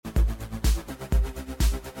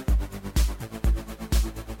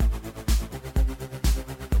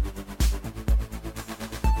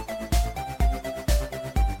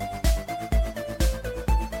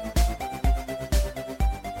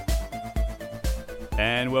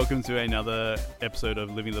And welcome to another episode of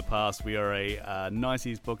Living the Past. We are a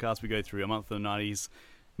 90s podcast. We go through a month of the 90s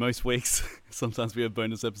most weeks. Sometimes we have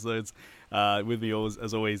bonus episodes. With me,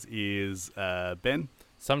 as always, is Ben.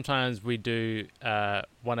 Sometimes we do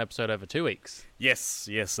one episode over 2 weeks. Yes,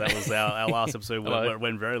 that was our last episode. It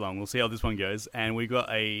went very long. We'll see how this one goes. And we got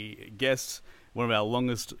a guest, one of our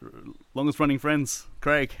longest running friends,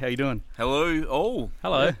 Craig. How you doing? Hello. Oh,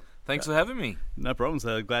 hello. Yeah. Thanks for having me. No problem.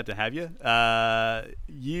 So glad to have you.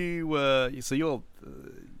 You're a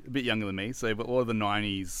bit younger than me. So, but what are the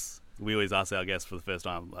 90s? We always ask our guests for the first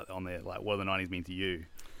time on there, like, what do the 90s mean to you?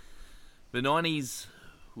 The 90s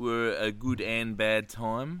were a good and bad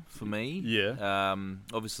time for me. Yeah.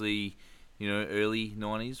 Obviously, early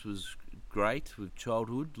 90s was great with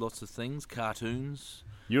childhood, lots of things, cartoons.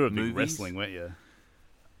 You were a big movies. wrestling, weren't you?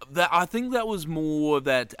 I think that was more of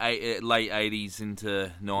that late 80s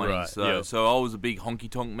into 90s. Right, so, yeah. so I was a big Honky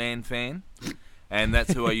Tonk Man fan, and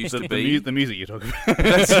that's who I used to be. The music you're talking about.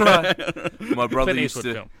 That's right. My brother used Eastwood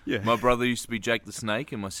to. film. Yeah. My brother used to be Jake the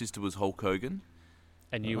Snake, and my sister was Hulk Hogan.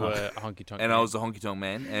 And you were a honky tonk. And I was a honky tonk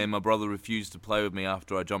man, and my brother refused to play with me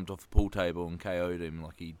after I jumped off the pool table and KO'd him,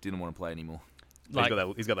 like he didn't want to play anymore. He's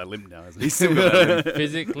got that limp now, hasn't he? He's still got that limp.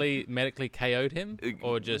 physically, medically KO'd him,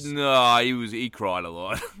 or just No, he cried a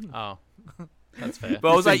lot. oh, that's fair.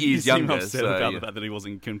 But I was 8 You years seem younger, upset so about the fact that he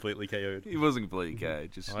wasn't completely KO'd. he wasn't completely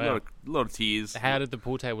KO'd. Just Wow. a lot of tears. How did the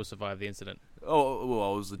pool table survive the incident? Oh, well,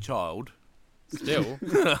 I was a child. Still,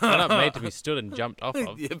 they're not made to be stood and jumped off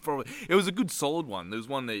of. Yeah, probably. It was a good solid one. There was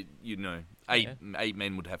one that eight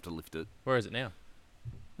men would have to lift it. Where is it now?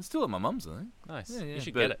 It's still at my mum's, I think. Nice. Yeah, You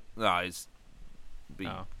should but- get it. No, it's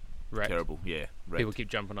Wrecked. terrible. Yeah, wrecked. People keep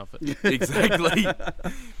jumping off it. Exactly.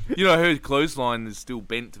 Her clothesline is still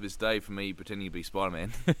bent to this day for me pretending to be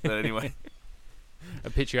Spider-Man. But anyway. I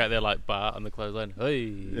picture you out there like Bart on the clothesline. Hey.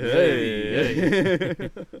 Hey.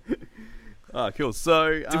 Oh, cool.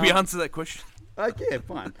 So, Did we answer that question? yeah,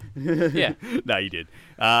 fine. Yeah. No, you did.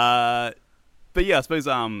 But yeah, I suppose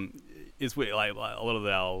it's weird. Like a lot of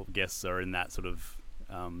our guests are in that sort of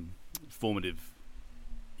formative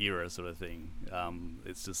era sort of thing.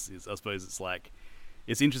 I suppose it's like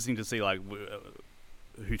it's interesting to see like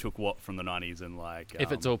who took what from the 90s and like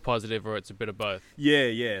If it's all positive or it's a bit of both.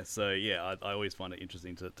 yeah. So yeah, I always find it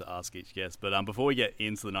interesting to ask each guest. But before we get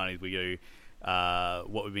into the 90s, we go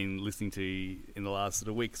what we've been listening to in the last sort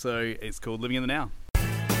of week. So it's called Living in the Now.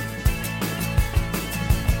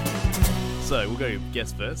 So we'll go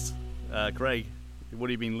guest first. Craig, what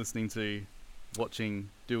have you been listening to, watching,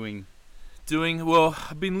 doing? Well,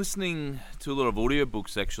 I've been listening to a lot of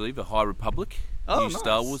audiobooks actually. The High Republic, new nice.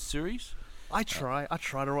 Star Wars series. I try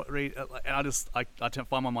to read, and I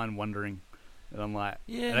find my mind wandering, and I'm like,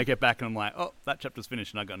 Yeah. and I get back and I'm like, oh, that chapter's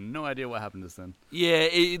finished, and I got no idea what happened just then. Yeah,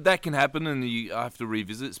 that can happen, and I have to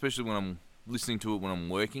revisit, especially when I'm listening to it when I'm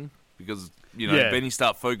working, because Yeah. then you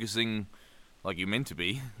start focusing like you're meant to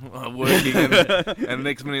be working, and the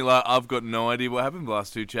next minute like I've got no idea what happened the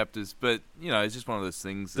last two chapters. But it's just one of those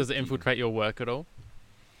things. Does it infiltrate your work at all?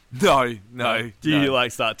 No. Do you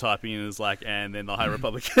like start typing in as like, and then the High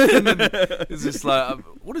Republic? It's just like,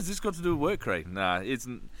 what has this got to do with work, Craig? Nah, it's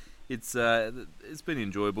been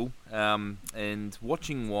enjoyable. And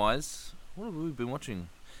watching wise, what have we been watching?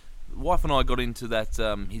 Wife and I got into that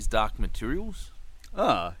His Dark Materials.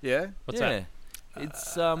 Ah, yeah. What's that?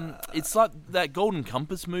 It's like that Golden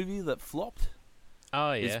Compass movie that flopped.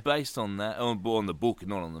 Oh, yeah. It's based on that, on the book,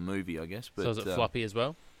 not on the movie, I guess. But So is it floppy as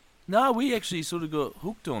well? No, we actually sort of got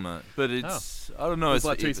hooked on it. But it's I don't know. It's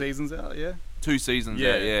like 2 seasons out, yeah. 2 seasons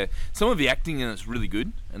Yeah. out, yeah. Some of the acting in it's really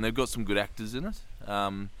good, and they've got some good actors in it.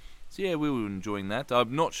 So yeah, we were enjoying that.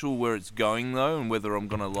 I'm not sure where it's going though, and whether I'm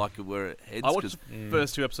gonna like it where it heads. I watched the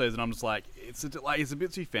first 2 episodes and I'm just like, it's a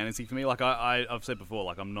bit too fantasy for me. Like I've said before,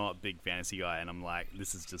 like I'm not a big fantasy guy, and I'm like,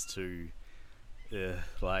 this is just too,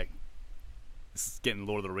 like, this is getting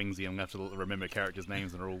Lord of the Ringsy. I'm gonna have to remember characters'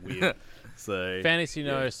 names and they're all weird. So Fantasy,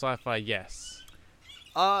 no. Sci-fi, yes.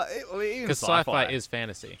 because Sci-fi is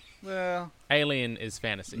fantasy. well, Alien is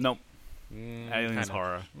fantasy. nope. Alien is kinda.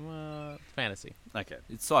 horror. Fantasy. Okay,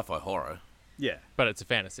 It's sci-fi horror. yeah. But it's a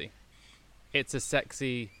fantasy. It's a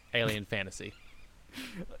sexy alien fantasy.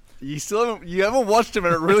 You haven't watched them,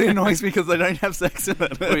 and it really annoys me because they don't have sex in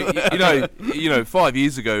it. 5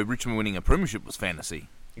 years ago, Richmond winning a premiership was fantasy.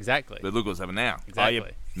 Exactly. But look what's happened now.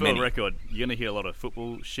 Exactly. For Many. the record, you're going to hear a lot of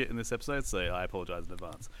football shit in this episode, so I apologise in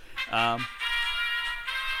advance. Alright.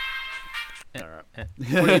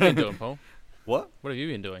 What have you been doing, Paul? What? What have you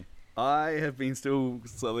been doing? I have been still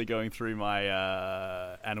slowly going through my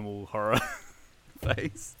animal horror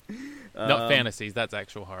face. Not fantasies, that's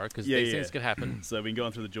actual horror, because yeah, these yeah. things could happen. So we've been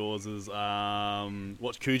going through the Jawses.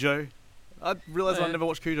 Watch Cujo. I realised I'd never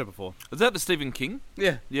watched Cujo before. Is that the Stephen King?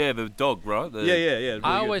 Yeah. Yeah, the dog, right? Yeah. I Really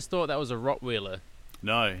always thought that was a Rottweiler.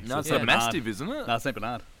 No, No, it's Saint a Bernard. Mastiff, isn't it? No, Saint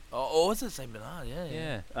Bernard. Oh, is it Saint Bernard? Yeah.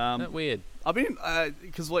 Yeah. Um, Isn't that weird? I mean,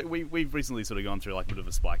 because like we've recently sort of gone through like a bit of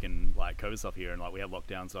a spike in like COVID stuff here, and like we had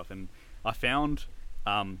lockdown stuff, and I found,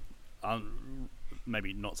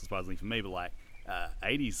 maybe not surprisingly for me, but like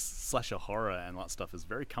 80s slasher horror and that stuff is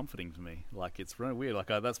very comforting for me. Like it's really weird. Like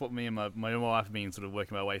that's what me and my wife have been sort of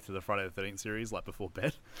working our way through the Friday the 13th series, like before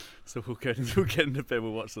bed. So we'll get into bed,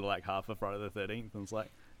 we'll watch like half of Friday the 13th, and it's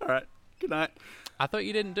like, all right, good night. I thought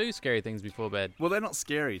you didn't do scary things before bed. Well, they're not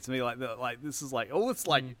scary to me. Like this is like it's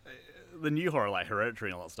like the new horror, like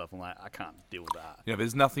Hereditary and all that stuff. I'm like, I can't deal with that. Yeah,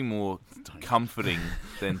 there's nothing more comforting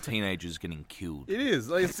than teenagers getting killed. It is.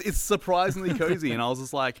 Like, it's surprisingly cozy, and I was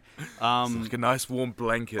just like, It's like a nice warm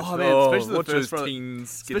blanket. Oh man, especially the watch first those Friday,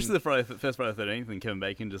 teens especially the first Friday the 13th, and Kevin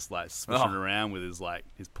Bacon just like swishing Oh. around with his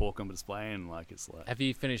pork on display, and like it's like, Have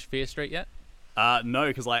you finished Fear Street yet? no,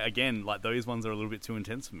 because like again, like those ones are a little bit too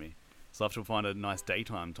intense for me, so I have to find a nice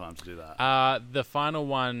daytime time to do that. The final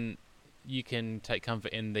one, you can take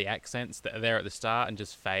comfort in the accents that are there at the start and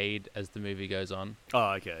just fade as the movie goes on.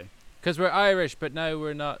 Oh, okay. Because we're Irish, but no,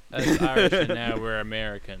 we're not as Irish, and now we're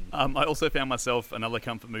American. I also found myself another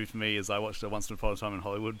comfort move for me is I watched Once Upon a Time in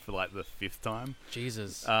Hollywood for like the 5th time.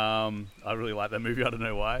 Jesus. I really like that movie. I don't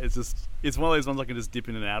know why. It's one of those ones I can just dip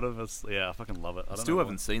in and out of. Yeah, I fucking love it. I Still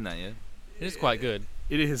haven't seen that yet. It is quite good.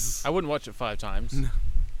 It is. I wouldn't watch it 5 times.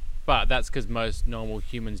 But that's because most normal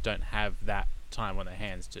humans don't have that time on their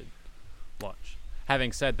hands to watch.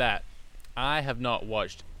 Having said that, I have not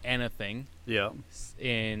watched anything Yeah.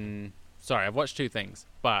 I've watched 2 things,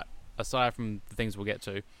 but aside from the things we'll get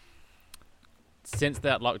to, since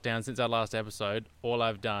that lockdown, since our last episode, all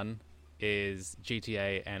I've done is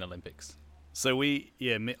GTA and Olympics. So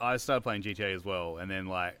I started playing GTA as well, and then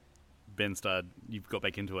like Ben you got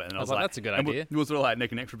back into it, and I was like, that's a good and idea. We were sort of like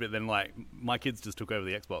neck and neck for a bit. Then like my kids just took over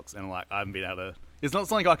the Xbox, and like I haven't been able to. It's not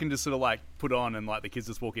something I can just sort of like put on and like the kids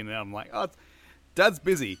just walk in and out. I'm like, oh, Dad's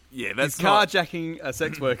busy. Yeah, that's He's not carjacking a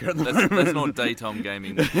sex worker. At the moment. that's not daytime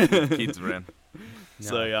gaming with kids around. No.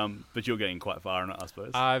 So but you're getting quite far in it, I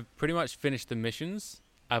suppose. I've pretty much finished the missions.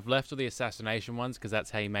 I've left all the assassination ones because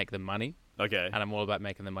that's how you make the money, Okay. and I'm all about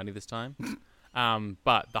making the money this time.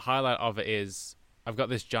 But the highlight of it is I've got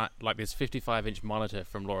this giant, like this 55-inch monitor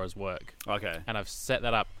from Laura's work, Okay. and I've set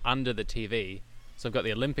that up under the TV, so I've got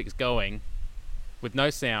the Olympics going with no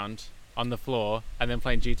sound on the floor, and then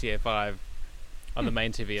playing GTA 5 on the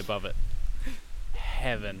main TV above it.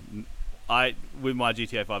 Heaven. With my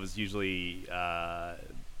GTA 5 is usually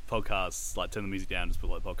podcasts, like turn the music down, just put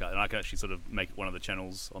like podcast, and I can actually sort of make it one of the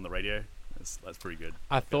channels on the radio. That's pretty good.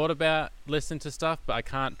 I thought about listening to stuff, but I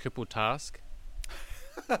can't triple task.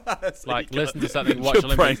 Like listen to something, watch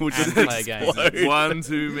Your brain Olympics, will and just play a game. explode. One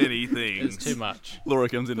too many things. It's too much. Laura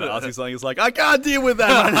comes in and asks you something. It's like, I can't deal with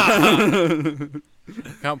that.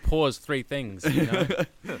 Can't pause 3 things. You know?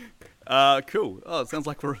 Cool. Oh, it sounds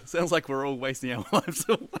like we're all wasting our lives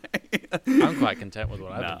away. I'm quite content with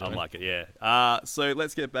what I've Nah, been doing. I like it. Yeah. So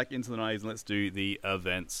let's get back into the 90s and let's do the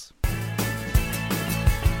events.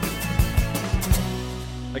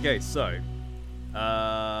 Okay, so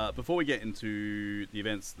before we get into the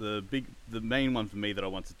events, the main one for me that I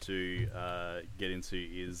wanted to get into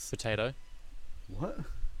is Potato. what?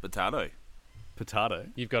 Potato. Potato.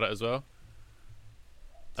 You've got it as well.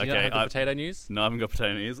 Do you Okay, not have the potato news? No, I haven't got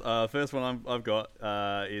potato news. First one I've got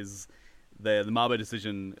is the Mabo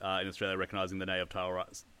decision in Australia recognising the native title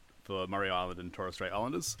rights for Murray Island and Torres Strait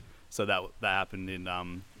Islanders. So that happened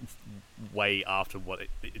in way after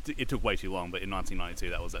it took way too long, but in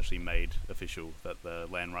 1992 that was actually made official that the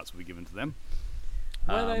land rights would be given to them.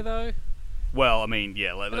 Were they though? Well, I mean,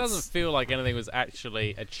 yeah, It doesn't feel like anything was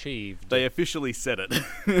actually achieved. they officially said it,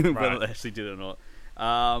 whether Right. they actually did it or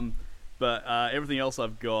not. But everything else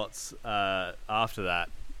I've got after that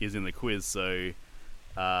is in the quiz. So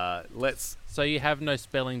let's. So you have no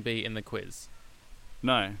spelling bee in the quiz.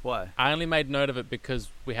 No, why? I only made note of it because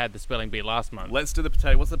we had the spelling bee last month. Let's do the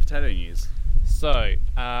potato. What's the potato news? So,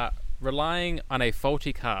 relying on a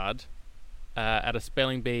faulty card at a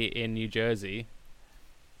spelling bee in New Jersey,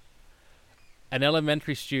 an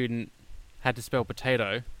elementary student had to spell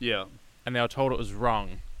potato, Yeah. and they were told it was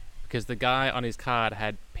wrong because the guy on his card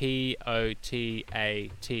had Potatoo,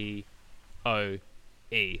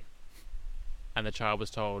 and the child was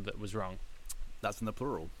told that it was wrong. That's in the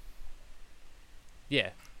plural.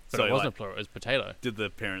 Yeah. But So, it wasn't like, plural. It was potato. did the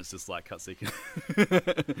parents just like cut secret?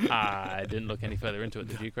 I didn't look any further into it.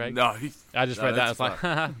 Did you, Craig? No, I just No, read that. that's It's like,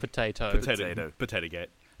 haha, potato. Potato gate.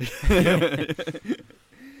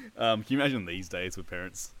 Can you imagine these days with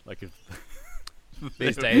parents? Like if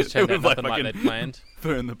These days, they turned out would, like, nothing like fucking they'd planned.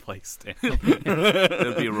 burn the place down.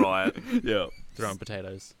 there'd be a riot. Yeah. Throwing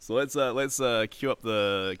potatoes. So let's cue up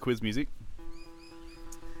the quiz music.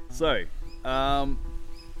 So,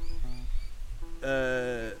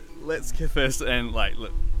 let's get first and like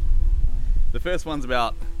look. The first one's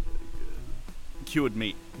about cured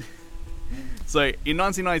meat. So, in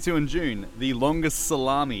 1992 in June, the longest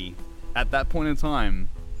salami at that point in time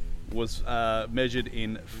was measured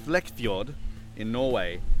in Flekkfjord in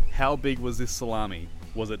Norway. How big was this salami?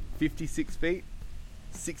 Was it 56 feet,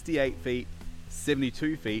 68 feet,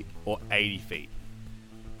 72 feet, or 80 feet?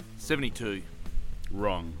 72.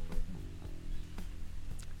 Wrong.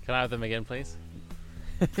 Can I have them again, please?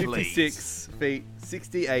 56 feet,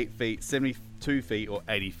 68 feet, 72 feet, or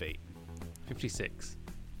 80 feet? 56.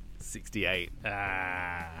 68.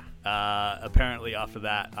 Ah. Apparently, after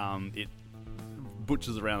that, it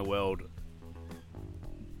butchers around the world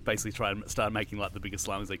basically started making like the biggest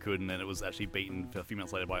salamis they could, and then it was actually beaten a few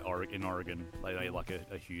months later by Oregon. They made like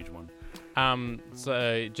a huge one.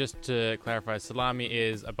 So just to clarify, salami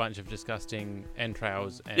is a bunch of disgusting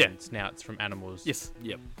entrails and Yeah. snouts from animals Yes.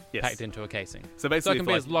 Yep. Yes. packed into a casing. So So basically, it can if,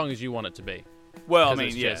 be like, as long as you want it to be. well, I 'cause mean,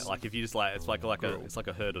 it's yeah, just like if you just like it's like a gruel. it's like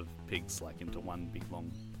a herd of pigs like into one big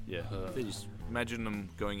long. Yeah. They just imagine them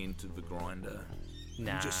going into the grinder,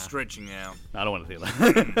 Nah. just stretching out. I don't want to feel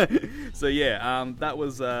that. So yeah, that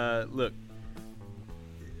was look.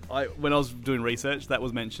 When I was doing research, that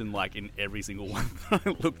was mentioned like in every single one that I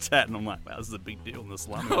looked at, and I'm like, wow, this is a big deal in the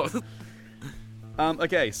slum.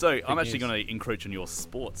 Okay, so I'm actually news. going to encroach on your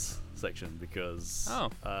sports section because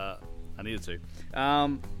I needed to.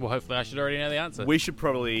 Well, hopefully I should already know the answer. We should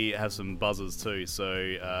probably have some buzzers too, so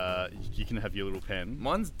you can have your little pen.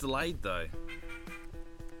 Mine's delayed though.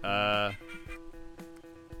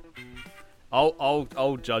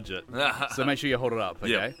 I'll judge it. So make sure you hold it up, okay?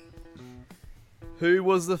 Yep. Who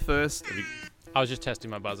was the first? I was just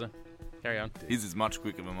testing my buzzer. Carry on. His is much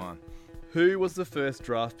quicker than mine. Who was the first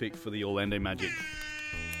draft pick for the Orlando Magic?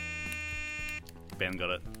 Ben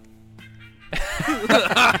got it.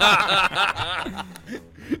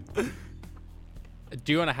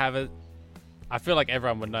 Do you want to have it? I feel like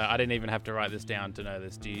everyone would know. I didn't even have to write this down to know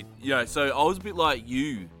this. Do you? Yeah, so I was a bit like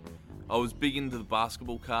you. I was big into the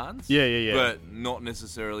basketball cards. Yeah. But not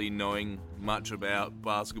necessarily knowing much about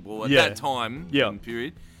basketball at Yeah. that time and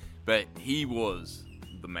period. But he was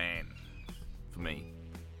the man for me.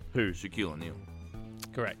 Who? Shaquille O'Neal.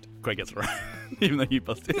 Correct. Greg gets it right, even though you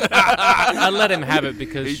busted. I let him have it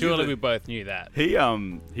because He surely did it. we both knew that. He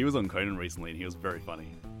was on Conan recently, and he was very funny.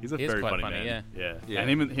 He's a He is very quite funny funny, man. Yeah. And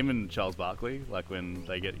him and Charles Barkley, like when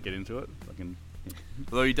they get into it, fucking.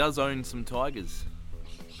 Although he does own some tigers,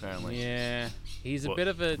 apparently. Yeah, he's a What, bit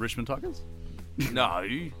of a. Richmond Tigers. No,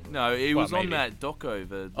 he Well, was on maybe. that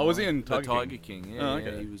doco. Oh, was he in the Tiger Tiger King? Yeah, Oh, yeah,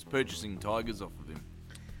 okay. he was purchasing tigers off of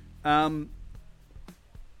him.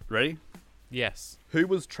 Ready? Yes, Who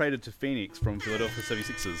was traded to Phoenix from Philadelphia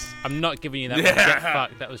 76ers? I'm not giving you that. Yeah. One. Get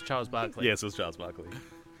fucked. That was Charles Barkley. Yes, it was Charles Barkley.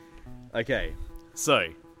 Okay, so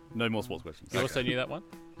no more sports questions. You also knew that one.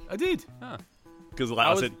 I did. Ah. Because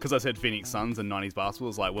I was- I said Phoenix Suns and 90s basketball,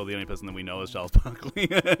 it's like, well, the only person that we know is Charles Barkley.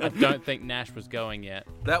 I don't think Nash was going yet.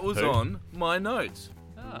 That was Who? on my notes.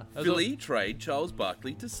 Ah, that was Philly trade Charles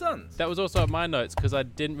Barkley to Suns. That was also on my notes because I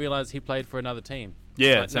didn't realize he played for another team.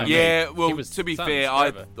 Yeah, Like, same. no, Yeah, he well, was to be Suns fair,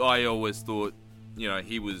 forever. I always thought,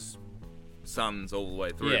 he was Suns all the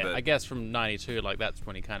way through. Yeah, but I guess from '92, like that's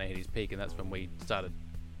when he kind of hit his peak, and that's when we started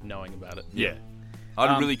knowing about it. Yeah. I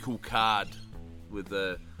had a really cool card with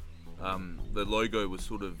the logo was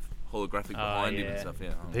sort of holographic behind him and yeah. stuff.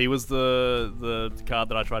 Yeah. He was the card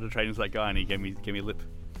that I tried to trade into that guy, and he gave me a lip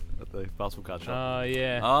at the basketball card shop. Oh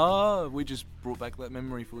yeah. Oh, we just brought back that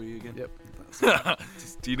memory for you again. Yep.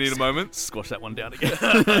 Do you need a moment? Squash that one down again.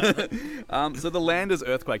 So the Landers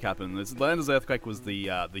earthquake happened. The Landers earthquake was the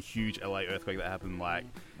huge LA earthquake that happened. Like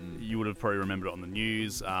you would have probably remembered it on the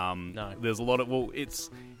news. No. There's a lot of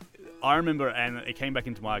I remember, and it came back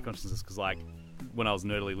into my consciousness because like when I was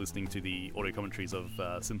nerdily listening to the audio commentaries of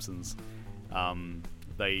Simpsons,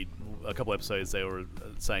 a couple episodes they were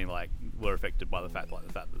saying like were affected by the fact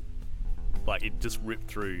that like it just ripped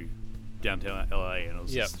through downtown LA, and it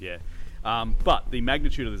was Yep. just but the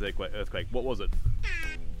magnitude of this earthquake, what was it?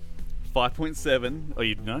 5.7. Oh,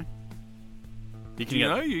 you know?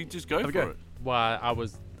 You just go Have a for go. it. Why I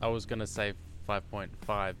was gonna say 5.5,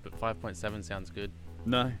 but 5.7 sounds good.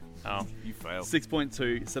 No. Oh. You failed.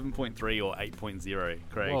 6.2, 7.3, or 8.0.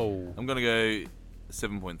 Craig. Whoa. I'm gonna go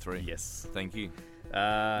 7.3. Yes. Thank you.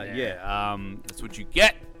 Yeah. That's what you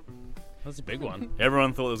get. That's a big one.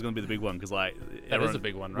 Everyone thought it was going to be the big one because, like, That is a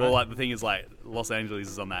big one, right? Well, like the thing is, like, Los Angeles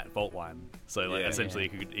is on that fault line, so like Yeah. essentially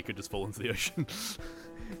it could just fall into the ocean.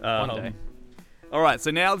 One day. All right,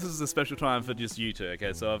 so now this is a special time for just you two.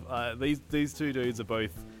 Okay, so these two dudes are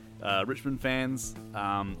both Richmond fans.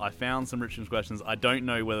 I found some Richmond questions. I don't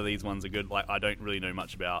know whether these ones are good. Like, I don't really know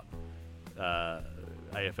much about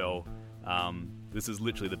AFL. This is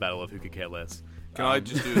literally the battle of who could care less. Can I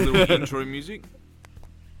just do a little intro music?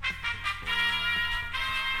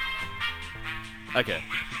 Okay.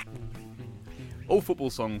 All football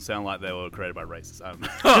songs sound like they were created by racists. I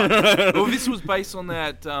don't know. Well, this was based on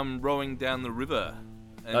that rowing down the river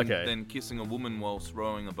and Okay. then kissing a woman whilst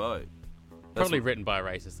rowing a boat. Probably written by a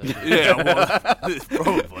racist. Though. Yeah, well,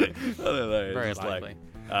 Probably. I don't know. It's Very just likely.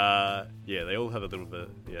 Yeah, they all have a little bit,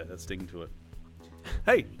 a sting to it.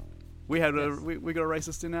 Hey, we had we got a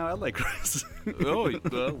racist in our Adelaide Crows. oh,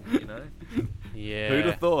 well, you know. Yeah. Who'd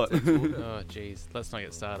have thought? Oh, jeez. Let's not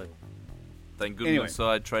get started. Thank goodness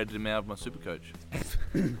Anyway. I traded him out of my Supercoach.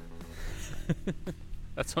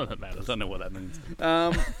 That's all that I matters. don't know what that means.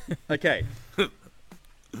 Okay.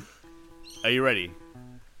 Are you ready?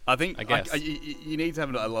 I think I guess. you need to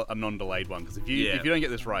have a non-delayed one because if you don't get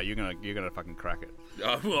this right, you're gonna fucking crack it.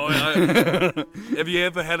 Have you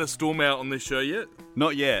ever had a storm out on this show yet?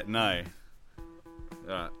 Not yet, no.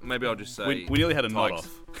 Maybe I'll just say We nearly had a nod Tigers.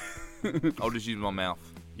 off. I'll just use my mouth.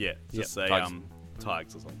 Yeah, just say Tigers.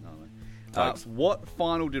 Tigers or something. I don't know. Tigers. What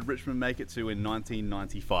final did Richmond make it to in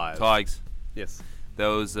 1995? Tigers. Yes. That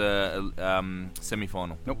was a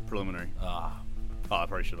semi-final. Nope. Preliminary. Ah. Oh, I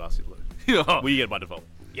probably should have asked you. Well, you get it by default.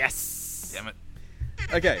 Yes. Damn it.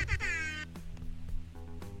 Okay.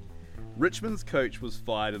 Richmond's coach was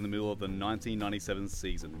fired in the middle of the 1997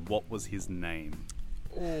 season. What was his name?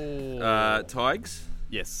 Tigers.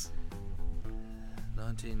 Yes.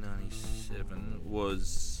 1997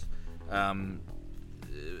 was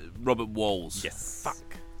Robert Walls. Yes. Fuck.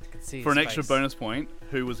 I can see For his an extra face. bonus point,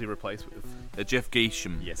 who was he replaced with? Jeff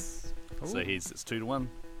Geesham. Yes. So Ooh. it's 2-1.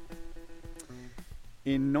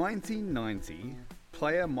 In 1990,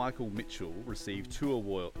 player Michael Mitchell received two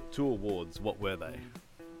awards. What were they?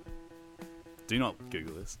 Do not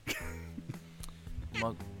Google this.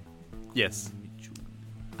 Mike Yes. Mitchell.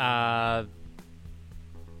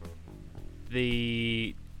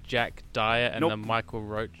 The Jack Dyer and Nope. the Michael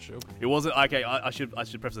Roach. It wasn't okay. I should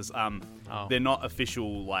preface this. Oh. They're not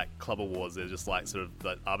official like club awards. They're just like sort of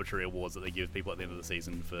like arbitrary awards that they give people at the end of the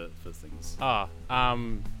season for things.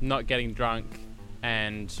 Not getting drunk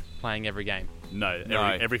and playing every game. No, No.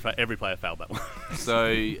 every player failed that one. So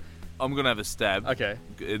I'm gonna have a stab. Okay.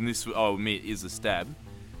 And this, I'll admit, is a stab.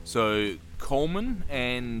 So Coleman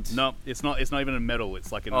and No, it's not. It's not even a medal.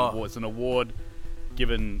 It's like an Oh. award. It's an award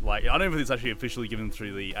given like I don't know if it's actually officially given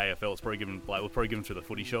through the AFL. It's probably given through the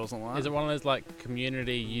Footy Show or something like that. Is it one of those like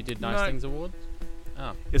community you did nice No. things awards?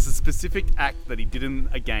 Oh, It's a specific act that he did in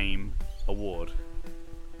a game award.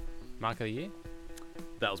 Mark of the Year?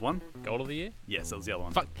 That was one. Goal of the Year? Yes, that was the other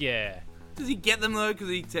one. Fuck yeah. does he get them though? Because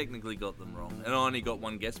he technically got them wrong, and I only got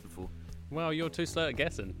one guess before. Well, you're too slow at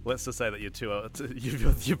guessing. Let's just say that you're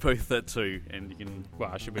you're both at 2, and you can Well,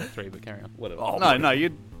 I should be at 3, but carry on. whatever. Oh, no, you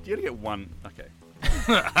gotta get one. Okay.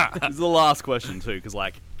 This is the last question too, because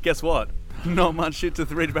like, guess what? Not much shit to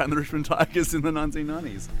read about in the Richmond Tigers in the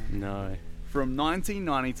 1990s. No. From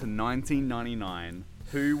 1990 to 1999,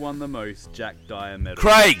 who won the most Jack Dyer medals?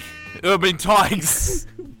 Craig, it would have been Tigers.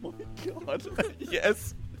 Oh my god!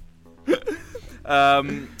 Yes.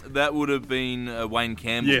 That would have been Wayne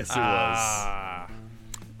Campbell. Yes, it was. Ah.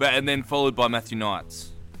 And then followed by Matthew Knights.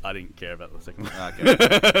 I didn't care about the second one.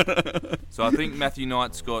 Okay. So I think Matthew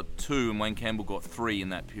Knights got 2 and Wayne Campbell got 3 in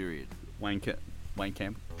that period. Wayne Campbell. Wayne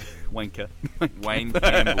Campbell.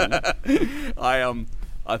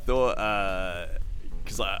 I thought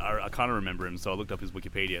because I kind of remember him, so I looked up his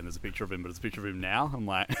Wikipedia and there's a picture of him, but it's a picture of him now. I'm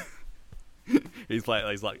like, he's like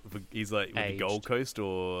with the Aged. Gold Coast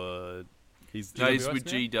or he's No, he's GWS with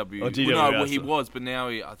now? GW. Oh, Well, GWS. no, he was, but now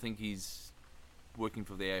I think he's working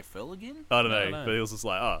for the AFL again. I don't I know, don't know. but he was just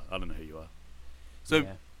like, oh, I don't know who you are. So,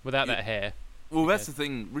 Yeah. Without you- that hair. well, that's the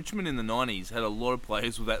thing. Richmond in the 90s had a lot of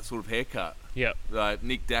players with that sort of haircut. Yep. Like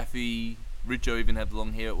Nick Daffy, Richo even had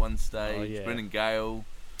long hair at one stage. Oh, yeah. Brendan Gale.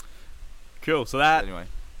 Cool. So that Anyway,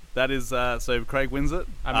 is so Craig wins it.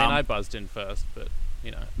 I mean, I buzzed in first, but,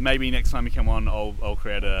 you know. Maybe next time you come on, I'll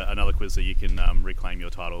create another quiz so you can reclaim your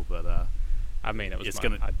title. But I mean, it was It's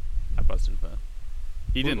mine. gonna- I buzzed in first.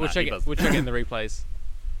 you didn't. We'll check it in the replays.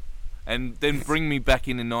 And then bring me back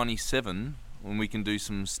in '97 when we can do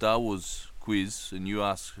some Star Wars quiz, and you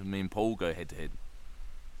ask me and Paul go head to head.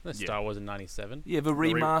 That's Yeah. Star Wars in '97. Yeah, the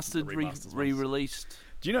remastered, the remastered ones. re-released.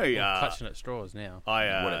 Do you know? Clutching at straws now.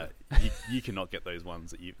 I you cannot get those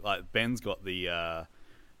ones that you like. Ben's got the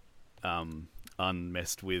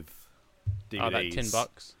unmessed with DVDs. Oh, that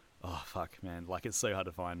 $10. Oh fuck, man! Like it's so hard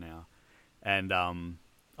to find now. And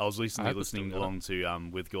I was recently hope it's still listening got along to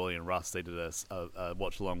with Gorley and Russ. They did a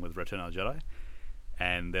watch along with Return of the Jedi,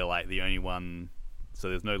 and they're like the only one. So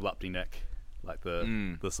there's no Lupti Neck, like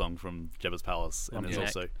the song from Jabba's Palace, and there's Lupti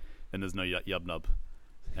also and there's no Yub Nub,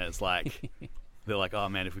 and it's like they're like, oh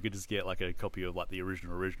man, if we could just get like a copy of like the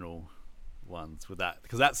original ones with that,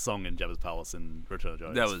 because that song in Jabba's Palace and Return of the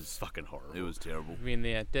Jedi That was was- fucking horrible. It was terrible. I mean,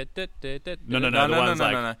 the No, No, the ones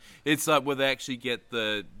like- no. It's like where they actually get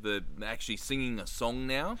the actually singing a song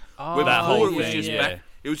now. Oh, Where that whole before it was thing, just yeah.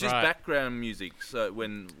 it was just Right. background music. So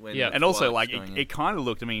when Yeah. the And also, flight's like, going it kind of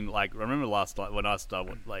looked. I mean, like, I remember last night when I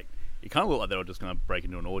started, like, it kind of looked like they were just going to break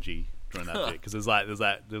into an orgy during that bit because there's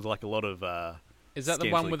like a lot of. Is that the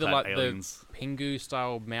scantily one with the clad like aliens. the Pingu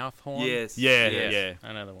style mouth horn? Yes. Yeah, yes. yeah.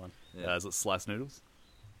 Another one. Yeah. Is it sliced noodles?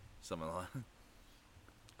 Something like that.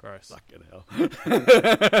 Gross. Fucking hell.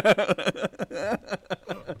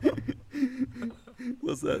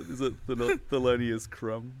 What's that? Is it Thelonious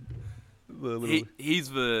Crumb? The little. He's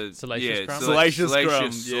the Salacious Crumb? Salacious Crumb, yeah,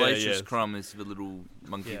 Salacious yeah. Crumb is the little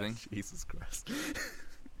monkey Yeah. thing. Jesus Christ.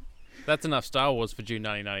 That's enough Star Wars for June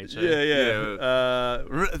 1992.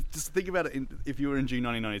 Yeah. Just think about it. If you were in June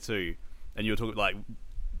 1992 and you were talking like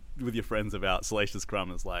with your friends about Salacious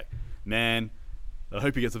Crumb, it's like, man, I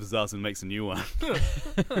hope he gets up his ass and makes a new one.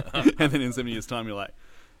 And then in 7 years' time, you're like,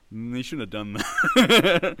 he shouldn't have done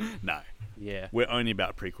that. No, Yeah. we're only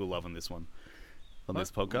about prequel love on this one, on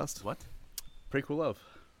this podcast. What? Prequel love.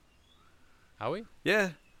 Are we?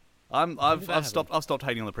 Yeah, did that I've stopped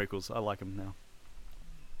hating on the prequels. I like them now.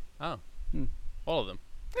 Oh. Hmm. All of them?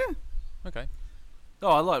 Yeah. Okay.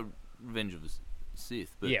 Oh, I like Revenge of the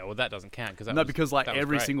Sith. But Yeah, well, that doesn't count because No, because like that was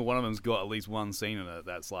every great. single one of them's got at least one scene in it.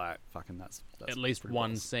 That's like fucking. That's At least pretty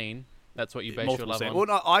one boss. scene. That's what you base Multiple your love scenes. on. Well,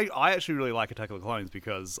 no, I actually really like Attack of the Clones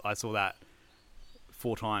because I saw that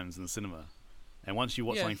 4 times in the cinema. And once you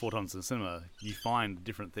watch Yeah. something 4 times in the cinema, you find a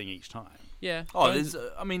different thing each time. Yeah. Oh, Bones-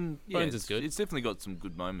 there's. I mean, yeah, Bones is good. It's definitely got some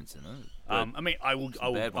good moments in it. but- I mean, I will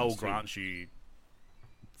bad ones too. grant you,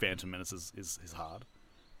 Phantom Menace is hard,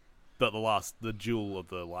 but the duel of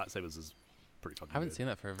the lightsabers is pretty fucking. I haven't good. seen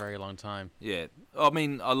that for a very long time. yeah, I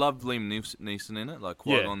mean, I love Liam Neeson in it. Like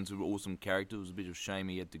Yeah. Qui-Gon's an awesome character. It was a bit of a shame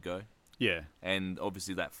he had to go. Yeah, And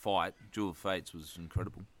obviously that fight, Duel of Fates, was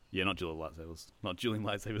incredible. yeah, not duel of lightsabers, not dueling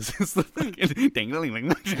lightsabers. It's the fucking dueling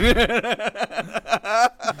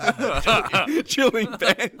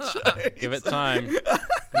bench. Give it time.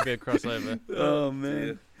 It'll be a crossover. Oh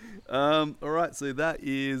man. All right, so that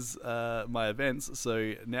is my events.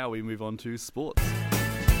 So now we move on to sports.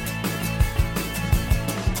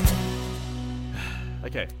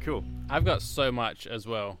 Okay, cool. I've got so much as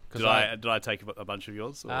well. 'Cause Did I take a bunch of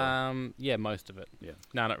yours? Or? Yeah, most of it. Yeah.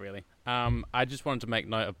 No, not really. I just wanted to make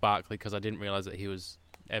note of Barkley because I didn't realize that he was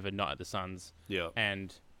ever not at the Suns. Yeah.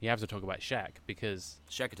 And you have to talk about Shaq because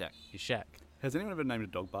Shack Attack. he's Shaq. Has anyone ever named a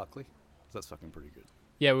dog Barkley? 'Cause that's fucking pretty good.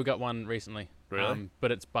 Yeah, we got one recently. Really?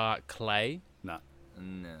 But it's Barclay, Nah.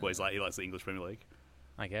 No. Well, he likes the English Premier League.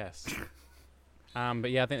 I guess. But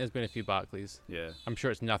yeah, I think there's been a few Barkleys. Yeah. I'm sure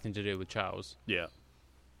it's nothing to do with Charles. Yeah.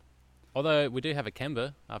 Although we do have a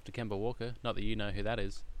Kemba after Kemba Walker. Not that you know who that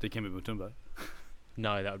is. Dikembe Mutombo.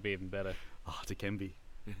 No, that would be even better. Ah, Dikembe.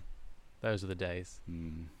 Those are the days.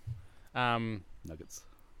 Mm, Um, nuggets.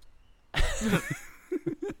 I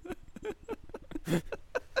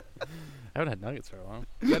haven't had nuggets for a while.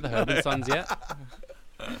 You had the Herman Sons yet?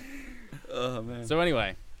 Oh man. So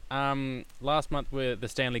anyway, last month the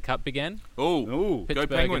Stanley Cup began. Oh, Ooh.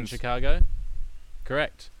 Pittsburgh and Penguins. Chicago.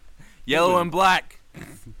 Correct. yellow and black.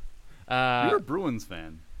 You're a Bruins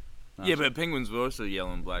fan. Yeah, but Penguins were also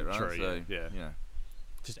yellow and black, right? True, So, yeah.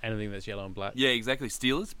 Just anything that's yellow and black. Yeah, exactly.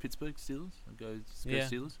 Steelers, Pittsburgh Steelers. Go Yeah.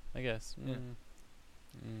 Steelers. I guess. Yeah.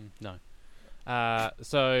 No.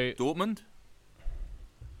 So Dortmund.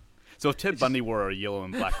 So if Ted Bundy wore a yellow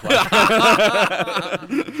and black flag,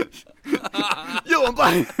 yellow and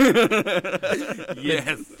black.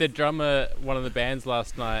 Yes. the drummer, one of the bands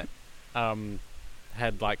last night,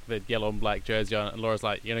 had like the yellow and black jersey on, and Laura's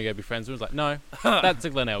like, "You gonna go be friends with him?" I was like, "No, that's a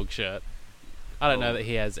Glen Elg shirt." I don't know Oh. that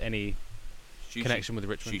he has any She connection with should,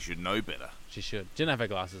 Richmond. She should know better. She should. Didn't have her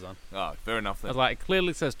glasses on. Oh, fair enough I then. was like,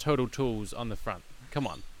 clearly says Total Tools on the front. Come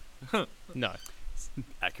on. No.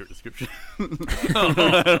 Accurate description.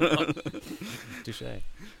 Touche.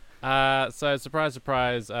 So surprise,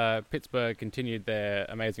 surprise, Pittsburgh continued their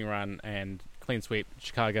amazing run and clean sweep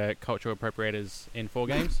Chicago cultural appropriators in 4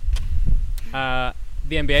 games.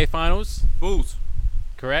 The NBA Finals, Bulls.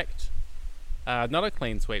 correct. Not a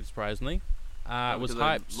clean sweep, surprisingly. It was Because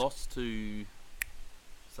they hyped. lost to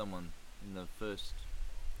someone in the first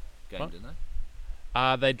game, What?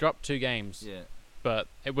 didn't They dropped 2 games, they? Yeah. but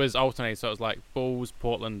it was alternating, so it was like Bulls,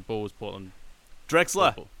 Portland,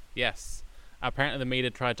 Drexler. Bulls. Yes. Apparently the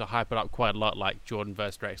media tried to hype it up quite a lot, like Jordan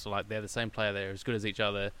versus Drexler, like they're the same player, they're as good as each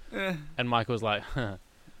other. And Michael was like,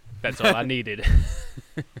 that's all I needed.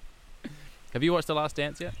 Have you watched The Last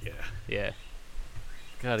Dance yet? Yeah. Yeah.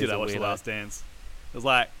 God, Did he's I a watch The weirdo. Last Dance? It was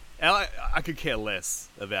like, and I could care less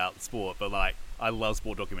about sport, but like, I love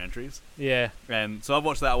sport documentaries. Yeah. And so I've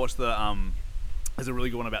watched that. I watched the, there's a really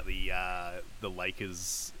good one about the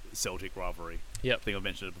Lakers Celtic rivalry. Yep. I think I've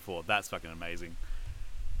mentioned it before. That's fucking amazing.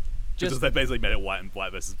 Just Because they basically made it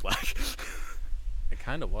white versus black. it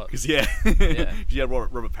kind of was. Because yeah, Yeah. you had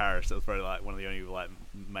Robert Parrish. That was probably like one of the only like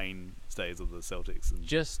mainstays of the Celtics. And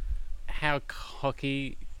Just how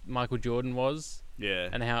cocky Michael Jordan was, yeah,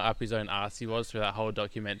 and how up his own arse he was through that whole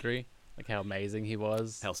documentary. Like how amazing he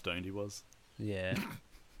was. how stoned he was. Yeah.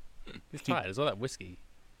 He's tired. There's all that whiskey.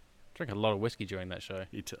 Drank a lot of whiskey during that show.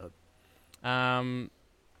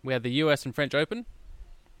 We had the US and French Open.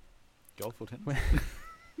 Golf or tennis?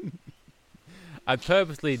 I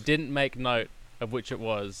purposely didn't make note of which it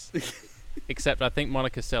was, except I think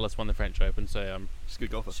Monica Seles won the French Open, so I'm She's a good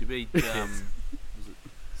golfer. She beat, was it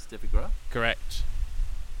Steffi Graf? correct.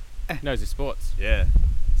 Knows his sports. Yeah,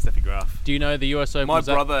 Steffi Graf. Do you know the US Open? My was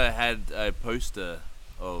at- brother had a poster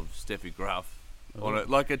of Steffi Graf on it,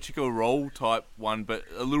 like a Chico Roll type one, but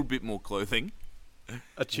a little bit more clothing.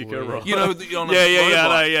 A Chico Weird. roll. You know, on a Yeah, yeah,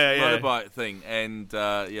 motorbike, yeah, no, yeah. motorbike thing, and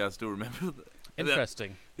yeah, I still remember that.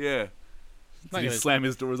 Interesting. Yeah, Not Did he gonna- slam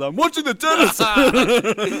his door as I'm watching the tennis?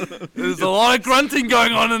 there's a lot of grunting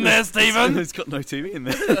going on in there, Stephen. He's got no TV in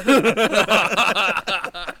there.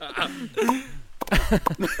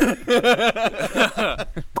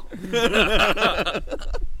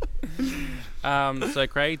 So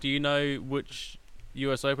Craig, do you know which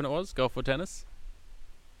US Open it was? Golf or tennis?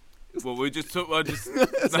 Well, we just took. I just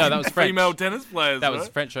No, that was French. female tennis players. That was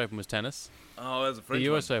right? French Open was tennis. Oh, that was a French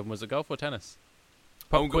The US one. Open was it golf or tennis?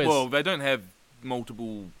 Oh, Pop quiz. well, they don't have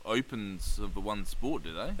multiple opens of the one sport,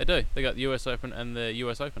 do they? They do. They got the US Open and the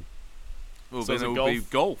US Open. Well, So is then it it would be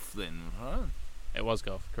golf? golf then, right? It was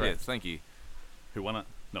golf, Yes, correct. thank you. Who won it?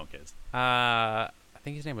 No one cares. I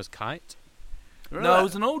think his name was Kite. No, it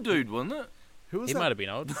was an old dude, wasn't it? Who was He that? might have been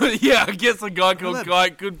old. Yeah, I guess a guy called that- Guy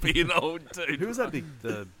could be an old dude. Who was that big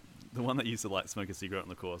the one that used to like smoke a cigarette on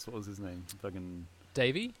the course? What was his name? Fucking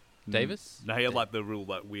Davey? Davis? No, he had like the real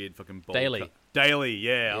like weird fucking bowl Daly. cut. Daly,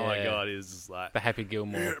 yeah. Oh my Yeah. god, he was just like The Happy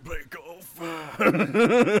Gilmore. play golf.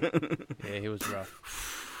 Yeah, he was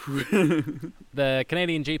rough. The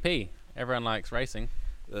Canadian GP. Everyone likes racing.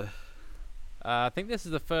 Ugh. I think this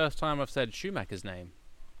is the first time I've said Schumacher's name.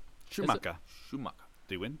 Schumacher. Schumacher.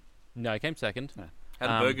 Do you win? No, he came second.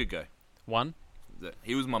 How'd the burger go? One.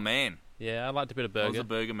 He was my man. Yeah, I liked a bit of I was burger. a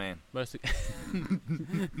burger man. Mostly,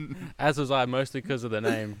 as was I, mostly because of the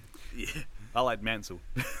name. I like Mansell.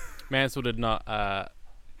 Mansell did not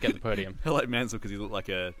get the podium. I like Mansell because he looked like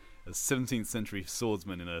a 17th century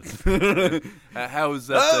swordsman in a. How was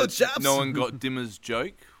that? Oh, that chaps! no one got Dimmer's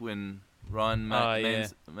joke when Ryan Oh, yeah.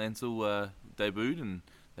 Mansell debuted,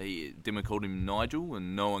 and Dimmer called him Nigel,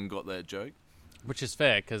 and no one got that joke. Which is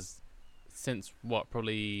fair, because since,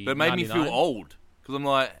 probably But it made me feel 99? old. Because I'm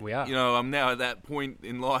like, We are. you know, I'm now at that point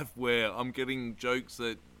in life where I'm getting jokes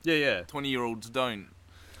that Yeah. 20-year-olds don't.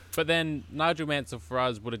 But then Nigel Mansell for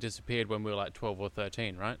us would have disappeared when we were like 12 or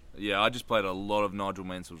 13, right? Yeah, I just played a lot of Nigel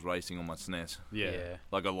Mansell's racing on my SNES. Yeah.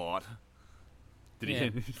 Like a lot. Did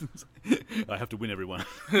he? I have to win everyone.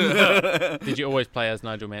 Did you always play as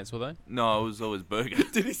Nigel Mansell, though? No, I was always Burger.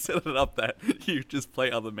 Did he set it up that you just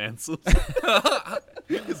play other Mansells?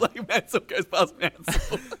 It's like Mansell goes past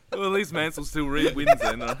Mansell. Well, at least Mansell still wins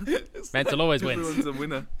then. Mansell always wins. Everyone's a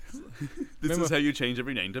winner. This is how you change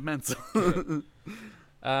every name to Mansell.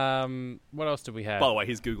 What else did we have? By the way,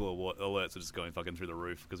 his Google alerts are just going fucking through the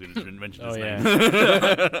roof because we didn't mention his Oh, name.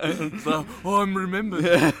 yeah. So, I'm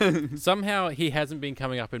remembered. Somehow he hasn't been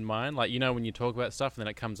coming up in mine. Like, you know, when you talk about stuff and then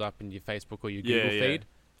it comes up in your Facebook or your Yeah, Google yeah. feed.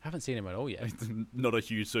 I haven't seen him at all yet. Not a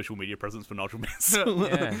huge social media presence for Nigel Mansell.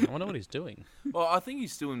 Yeah, I wonder what he's doing. Well, I think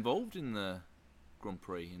he's still involved in the Grand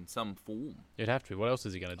Prix in some form. You'd have to. What else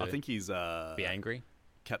is he going to do? I think he's Be angry?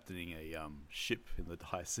 captaining a ship in the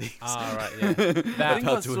high seas. Ah, right, yeah. I That, think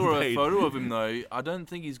How I to saw invade. a photo of him though. I don't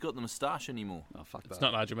think he's got the moustache anymore. Oh, fuck that. it's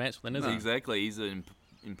not Nigel Mansell then, is it? Exactly, he's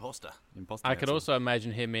Imposter. Imposter. I could Hansel. also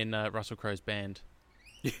imagine him in Russell Crowe's band.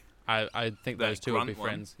 Yeah. I think That those two would be grunt one.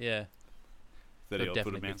 friends. Yeah. 30 odd foot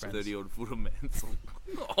definitely of be Mansell. friends. 30-odd foot of Mansell.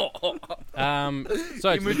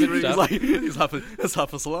 So to the good He's stuff. like, that's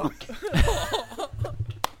half a salami.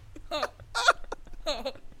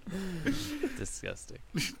 Disgusting.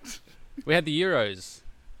 We had the Euros.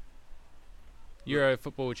 Euro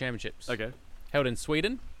Football Championships. Okay. Held in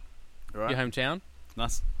Sweden, All right. your hometown.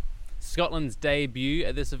 Nice. Scotland's debut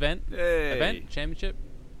at this event. Hey. Event? Championship?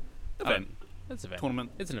 Event. It's event.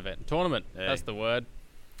 Tournament. It's an event. Tournament. Hey. That's the word.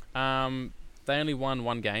 They only won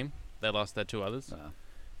one game. They lost their two others.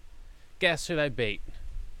 Guess who they beat?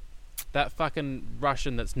 That fucking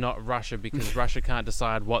Russian that's not Russia because Russia can't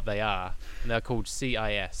decide what they are. And they're called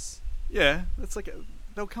CIS. Yeah, it's like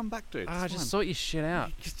they'll come back to it. Just sort your shit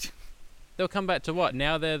out. They'll come back to what?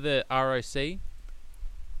 Now they're the ROC?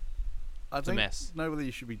 It's a mess. Nobody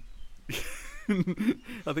should be.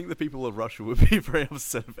 I think the people of Russia would be very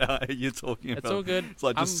upset about how you're talking about. It's all good. It's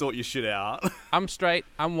like, just sort your shit out. I'm straight.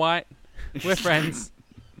 I'm white. We're friends.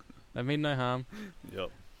 I mean no harm. Yep.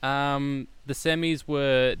 The semis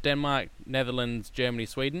were Denmark, Netherlands, Germany,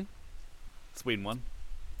 Sweden. Sweden won.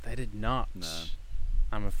 They did not. No.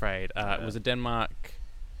 I'm afraid. It was a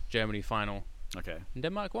Denmark-Germany final. Okay. And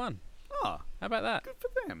Denmark won. Ah, How about that? good for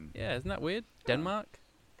them. Yeah, isn't that weird? Denmark?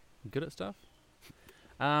 Good at stuff.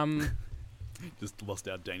 Just lost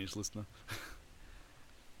our Danish listener.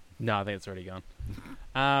 No, I think it's already gone.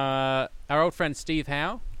 Our old friend Steve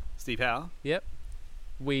Howe. Steve Howe. Yep.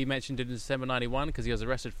 We mentioned it in December 91 because he was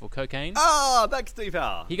arrested for cocaine. Ah, that's Steve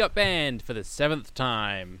Howe. He got banned for the 7th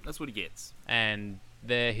time. That's what he gets. And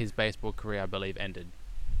there his baseball career, I believe, ended.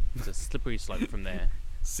 It's a slippery slope from there.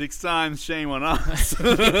 6 times shame on us.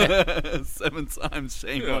 7 times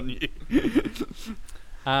shame on you.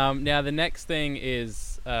 Now, the next thing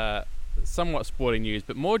is somewhat sporting news,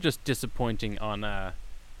 but more just disappointing on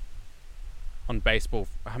baseball.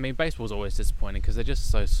 I mean, baseball's always disappointing because they're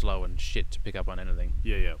just so slow and shit to pick up on anything.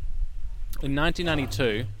 Yeah, yeah. In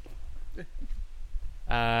 1992,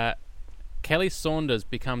 Kelly Saunders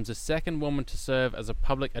becomes the second woman to serve as a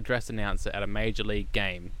public address announcer at a major league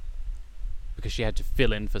game because she had to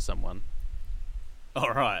fill in for someone.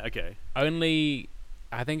 All right, okay. Only,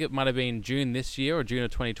 I think it might have been June this year or June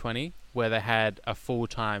of 2020 where they had a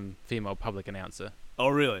full-time female public announcer. Oh,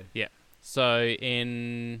 really? Yeah. So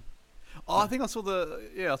in... Oh, I think I saw the...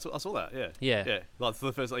 Yeah, I saw that, yeah. Yeah. Yeah, like for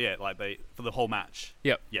the first... Yeah, like for the whole match.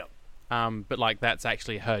 Yep. Yep. But like that's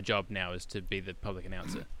actually her job now is to be the public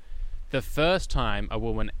announcer. The first time a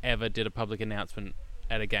woman ever did a public announcement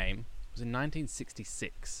at a game was in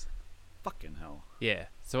 1966. Fucking hell. Yeah.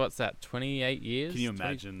 So what's that? 28 years? Can you 20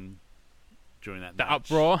 imagine during that the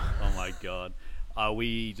match? uproar? Oh my god.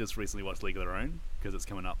 We just recently watched League of Their Own because it's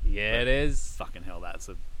coming up. Yeah, it is. Fucking hell, that's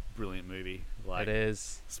a brilliant movie. Like, It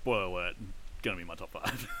is. spoiler alert, gonna be my top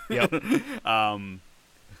 5. Yep.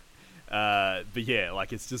 But yeah,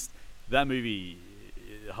 like it's just that movie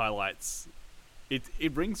highlights.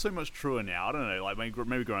 It rings so much truer now. I don't know, like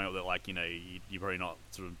maybe growing up that like you're probably not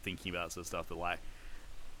sort of thinking about sort of stuff, but like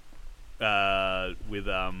with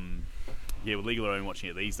League of Their Own, watching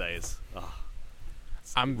it these days.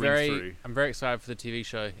 I'm rings very true. excited for the TV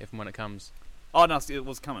show if and when it comes. Oh no, it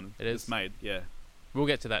was coming. It is? It's made. Yeah. We'll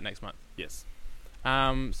get to that next month. Yes.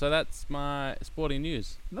 So that's my sporting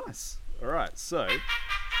news. Nice. All right. So.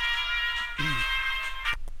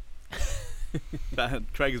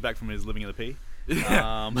 Craig is back from his living in the pea.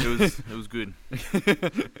 It was good.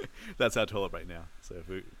 That's our toilet break now. So if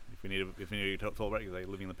we need a toilet break, they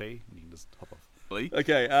living in the pea, you can just hop off.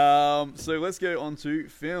 Okay. So let's go on to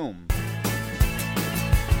film.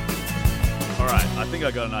 All right. I think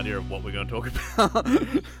I got an idea of what we're going to talk about,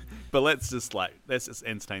 but let's just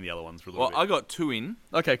entertain the other ones for a little Well, bit. I got 2 in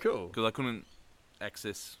Okay. Cool. because I couldn't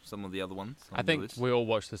access some of the other ones. I think we all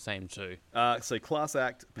watched the same too. So Class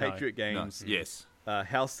Act, No. Patriot Games, Yes.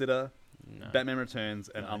 House Sitter, No. Batman Returns,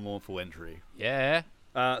 and Unlawful Entry. Yeah.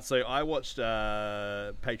 So I watched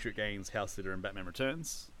Patriot Games, House Sitter, and Batman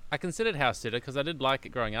Returns. I considered House Sitter because I did like it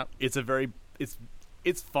growing up. It's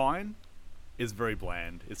fine. It's very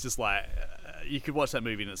bland. It's just like you could watch that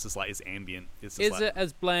movie and it's just like it's ambient. It's just Is it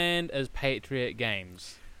as bland as Patriot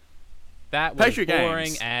Games? That was Patriot boring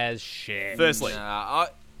Games. as shit. Firstly, Nah,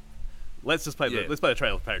 let's just play Yeah. let's play the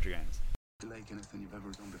trailer for Patriot Games. Like anything you've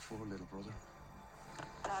ever done before, little brother.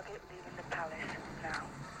 Target leaving the palace now.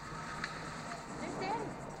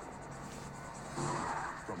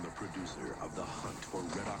 From the producer of The Hunt for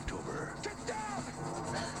Red October. Get down!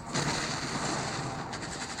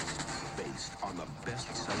 Based on the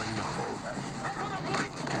best-selling novel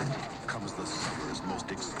comes the summer's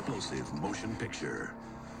most explosive motion picture.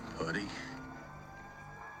 Buddy.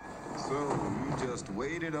 So, you just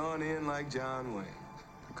waded on in like John Wayne.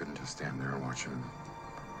 I couldn't just stand there and watch him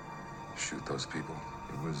shoot those people.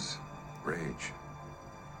 It was rage.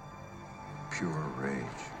 Pure rage.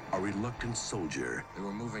 A reluctant soldier. They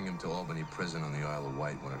were moving him to Albany Prison on the Isle of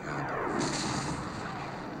Wight when it happened.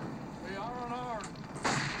 They are unarmed.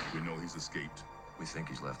 We know he's escaped. We think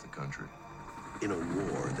he's left the country. In a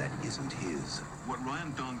war that isn't his. What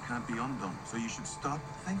Ryan done can't be undone, so you should stop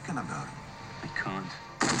thinking about it. I can't.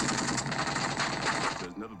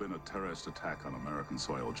 There's never been a terrorist attack on American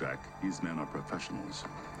soil, Jack. These men are professionals.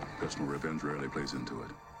 Personal revenge rarely plays into it.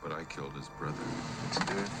 But I killed his brother. Let's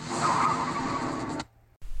do it.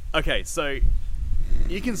 Okay, so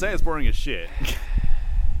you can say it's boring as shit,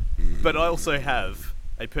 but I also have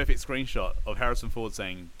a perfect screenshot of Harrison Ford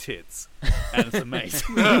saying tits, and it's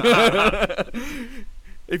amazing.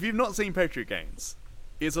 If you've not seen Patriot Games,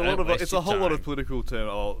 it's a whole lot of political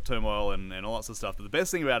turmoil and all that sort of stuff. But the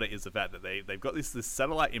best thing about it is the fact that they've got this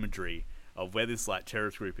satellite imagery of where this like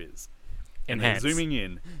terrorist group is. And Enhance. they're zooming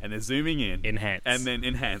in, and they're zooming in, Enhance. and then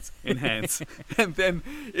enhance, and then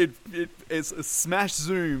it's a smash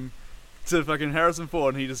zoom to fucking Harrison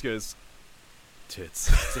Ford, and he just goes, tits,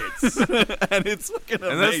 and it's fucking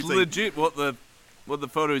amazing. And that's legit what the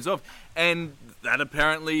photo is of, and that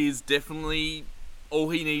apparently is definitely all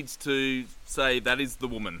he needs to say. That is the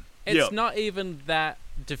woman. It's not even that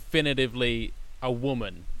definitively a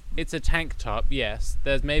woman. It's a tank top, yes.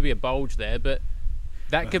 There's maybe a bulge there, but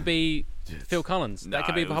that could be Phil Collins. That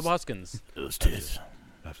could be Bob Hoskins. It was tits.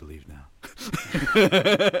 I have to leave now.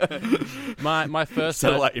 My first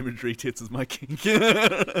satellite imagery, tits is my king.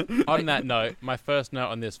 On that note, my first note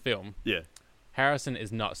on this film. Yeah. Harrison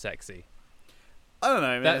is not sexy. I don't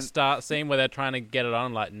know, man. That start scene where they're trying to get it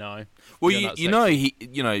on, like, no. Well, you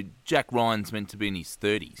know, Jack Ryan's meant to be in his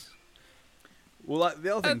 30s. Well, like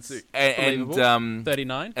the other thing too, and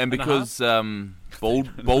 39, and because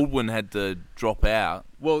Baldwin had to drop out.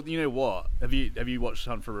 Well, you know what? Have you watched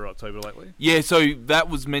Hunt for Red October lately? Yeah, so that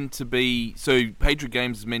was meant to be. So Patriot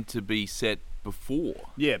Games is meant to be set before.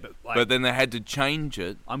 Yeah, but then they had to change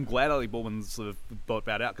it. I'm glad Alec Baldwin sort of bought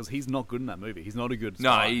out because he's not good in that movie. He's not a good.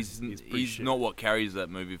 No, star. he's not what carries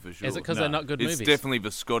that movie for sure. Is it because they're not good movies? It's definitely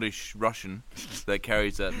the Scottish Russian that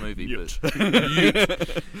carries that movie.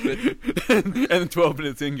 And 12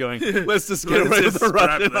 minutes in, going, let's just get rid of the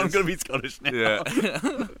Russian. I'm going to be Scottish now.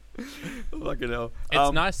 Yeah. Fucking hell.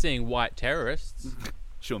 It's nice seeing white terrorists.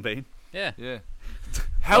 Sean Bean. Yeah. Yeah.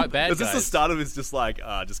 How bad? Is this the start of his just like,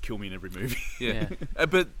 just kill me in every movie? Yeah.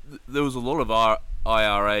 But there was a lot of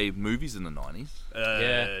IRA movies in the 90s.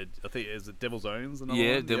 Yeah. I think, is it Devil's Own's?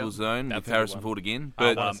 Devil's Own with Harrison Ford again.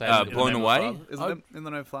 But Blown Away. Is it In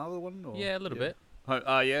the No Flower one? Or? Yeah, a little bit.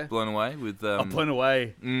 Yeah. Blown Away with... Blown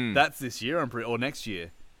Away. That's this year, or next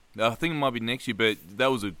year. I think it might be next year, but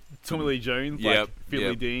that was a... Tommy Lee Jones, like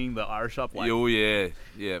Philly Dean, the Irish up. Like, oh, yeah.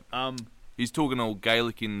 He's talking all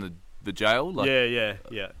Gaelic in the jail. Like,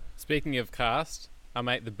 yeah. Speaking of cast, I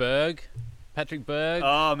mate the Berg, Patrick Berg.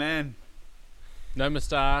 Oh, man. No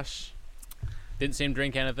moustache. Didn't see him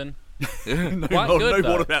drink anything. no good,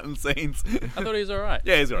 water fountain scenes. I thought he was all right.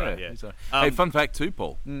 Yeah, he's all right. Yeah. Hey, fun fact too,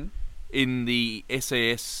 Paul. In the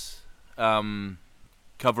SAS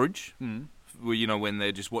coverage, where, you know, when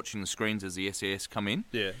they're just watching the screens as the SAS come in,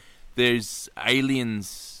 there's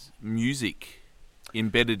Aliens music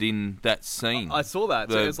embedded in that scene. I saw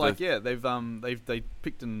that. So it's like, they've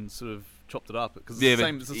picked and sort of chopped it up because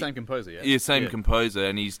it's the same composer. Yeah, same composer,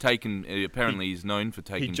 and he's taken. Apparently, he's known for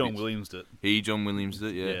taking. He John Williamsed it. John Williamsed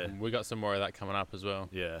it. Yeah. We got some more of that coming up as well.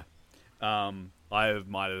 Yeah. I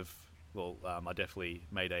definitely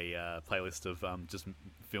made a playlist of just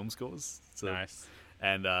film scores. So, nice.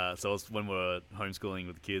 And so when we were homeschooling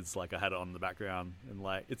with the kids, like I had it on in the background, and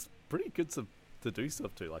like it's pretty good to do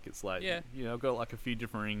stuff too. Like it's like, you know, I've got like a few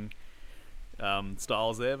differing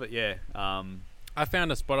styles there, but I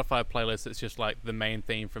found a Spotify playlist that's just like the main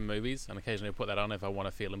theme from movies, and occasionally I put that on if I want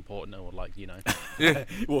to feel important or like, you know.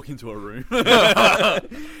 Walk into a room. I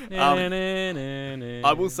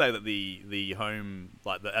will say that the home,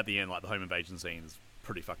 like at the end, like the home invasion scene is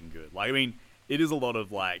pretty fucking good. Like, I mean, it is a lot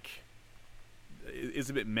of like, it's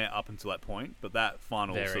a bit meh up until that point, but that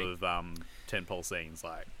final sort of tentpole scenes,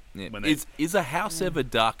 like. Yeah. Is a house ever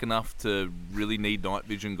dark enough to really need night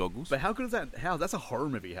vision goggles? But how good is that house? That's a horror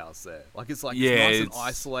movie house there. Like it's like it's nice and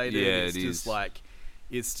isolated. Yeah, it's just like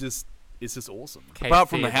it's just awesome. Apart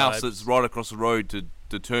from the house that's right across the road to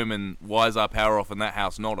determine why is our power off and that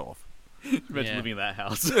house not off. Imagine living in that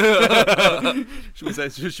house.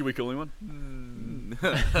 Should we call him one?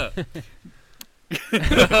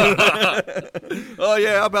 Oh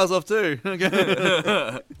yeah, our power's off too.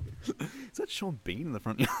 Okay. Is that Sean Bean in the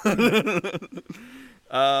front yard?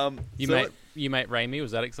 You mate Raimi,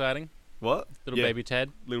 was that exciting? What? Little baby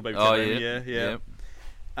Ted? Little baby Oh, Ted. Yeah.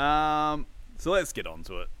 So let's get on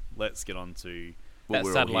to it. Let's get on to That we're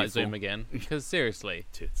all satellite here zoom for. again. Because seriously.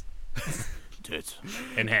 tits. Tits.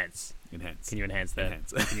 Enhance. Enhance. Can you enhance that?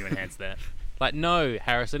 Enhance. Can you enhance that? Like, no,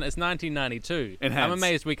 Harrison, it's 1992. Enhance. I'm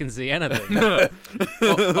amazed we can see anything.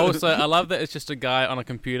 Also, I love that it's just a guy on a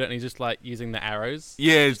computer and he's just, like, using the arrows.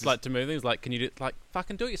 Yeah, Just, like, to move things. Like, can you do... Like,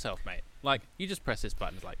 fucking do it yourself, mate. Like, you just press this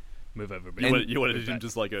button. It's like, move over a bit. You wanted Move him back.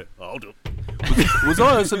 just like I'll do it. Was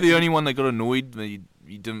I also the only one that got annoyed that you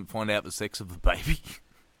didn't find out the sex of the baby?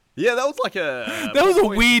 Yeah, that was like a... That was a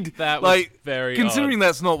weird... That was like, very considering odd.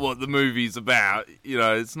 that's not what the movie's about, you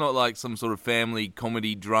know, it's not like some sort of family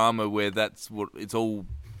comedy drama where that's what... It's all,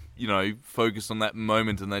 you know, focused on that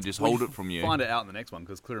moment and they just hold it from you. Find it out in the next one,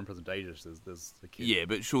 because clear and present Aegis, there's the kid. Yeah,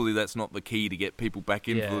 but surely that's not the key to get people back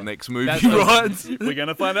in Yeah. for the next movie, That's right? We're going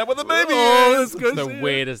to find out what the baby Oh, is! let's go The see it.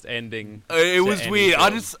 weirdest ending. It to was any weird.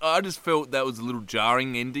 film. I just felt that was a little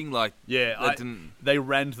jarring ending. Like, Yeah, that didn't... they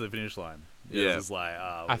ran to the finish line. It Yeah. was just like...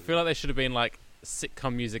 I feel like there should have been, like,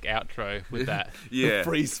 sitcom music outro with that. Yeah.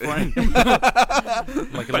 freeze frame.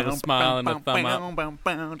 Like a little smile and a thumb up.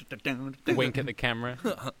 Wink at the camera.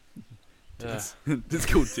 It's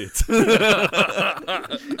called tits.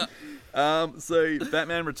 So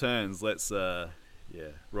Batman Returns. Let's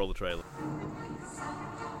roll the trailer.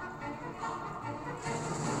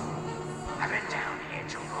 I've been down here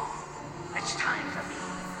too long. It's time for me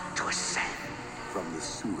to ascend. From the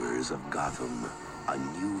sewers of Gotham, a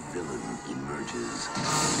new villain emerges.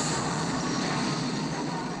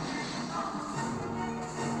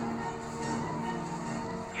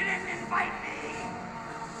 You didn't invite me,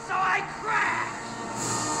 so I crashed.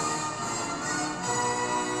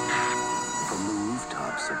 From the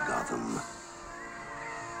rooftops of Gotham,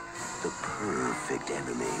 the perfect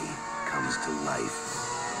enemy comes to life.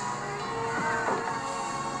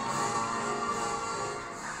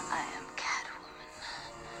 I am Catwoman.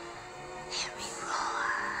 Hear me roar.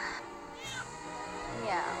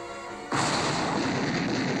 Meow.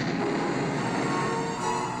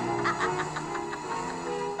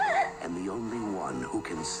 And the only one who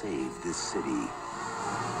can save this city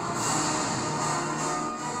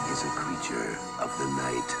is a creature of the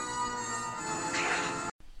night.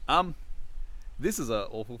 This is an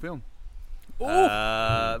awful film.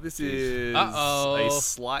 This is Uh-oh. a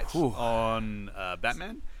slight on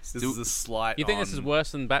Batman. This is a slight. You think this is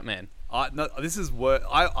worse than Batman? No, this is worse.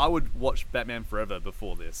 I would watch Batman Forever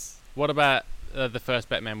before this. What about the first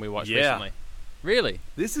Batman we watched Yeah. recently? Really?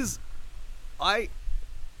 This is, I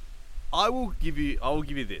will give you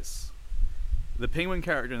this. The Penguin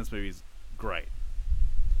character in this movie is great.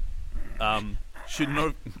 Should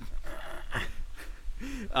not.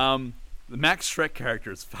 The Max Shrek character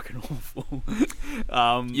is fucking awful.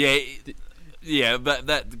 Yeah, but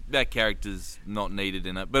that character's not needed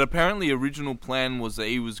in it. But apparently, original plan was that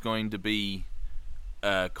he was going to be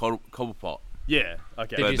Cobblepot. Yeah.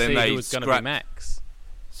 Okay. Did But you then see they who was going to be scrapped- Max?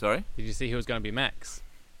 Sorry, Did you see who was going to be Max?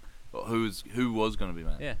 who was going to be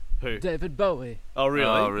Matt? Yeah. Who? David Bowie. Oh really?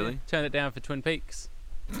 Oh, really? Turned it down for Twin Peaks.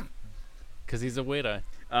 Because he's a weirdo.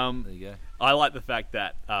 There you go. I like the fact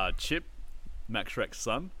that Chip, Max Shrek's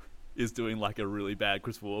son, is doing like a really bad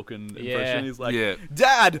Christopher Walken impression. Yeah. He's like, Yeah.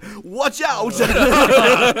 "Dad, watch out!"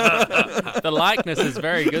 The likeness is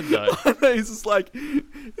very good, though. He's just like,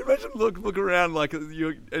 imagine look around like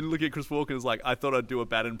you and look at Chris Walken. Is like, I thought I'd do a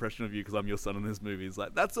bad impression of you because I'm your son in this movie. He's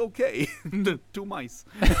like, that's okay. 2 mice.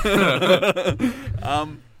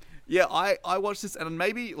 Yeah, I watched this and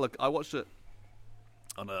maybe look, I watched it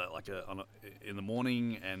on in the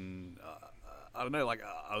morning and I don't know, like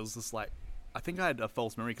I was just like, I think I had a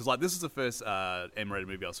false memory because like this is the first M-rated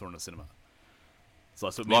movie I saw in a cinema. So I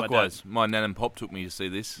saw me and my dad- Likewise, my nan and pop took me to see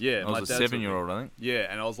this. Yeah, I my was dad a took me. 7-year-old, I think. Yeah,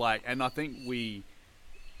 and I was like, and I think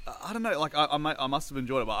I don't know, like I must have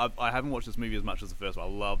enjoyed it, but I haven't watched this movie as much as the first one. I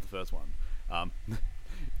love the first one.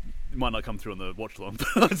 It might not come through on the watch along,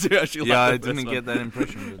 but I do actually Yeah, I like the first didn't one. get that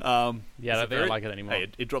impression. But Yeah, I don't think I very- like it anymore. Hey,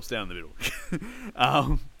 it drops down in the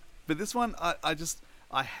middle. But this one,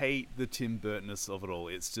 I hate the Tim Burtonness of it all.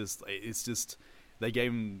 It's just they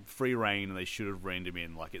gave him free reign and they should have reined him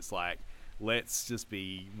in. Like it's like, let's just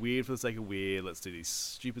be weird for the sake of weird. Let's do these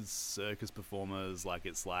stupid circus performers. Like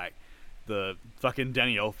it's like the fucking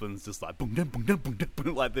Danny Elfman's just like boom, boom, boom, boom,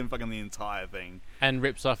 boom, like them fucking the entire thing. And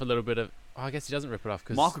rips off a little bit of... Oh, I guess he doesn't rip it off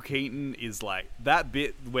because... Michael Keaton is like that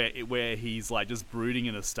bit where he's like just brooding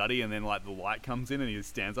in a study and then like the light comes in and he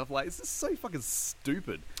stands up. Like it's just so fucking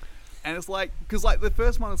stupid. And it's like, because like the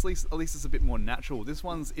first one at least it's a bit more natural. This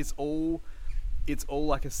one's it's all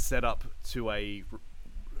like a setup to a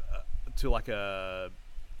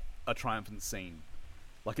triumphant scene.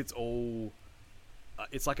 Like it's all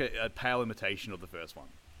it's like a pale imitation of the first one.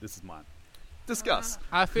 This is mine. Discuss.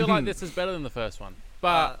 I feel like this is better than the first one,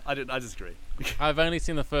 but I disagree. I've only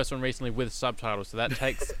seen the first one recently with subtitles, so that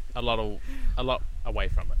takes a lot away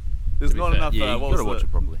from it. There's not enough. Yeah, you gotta watch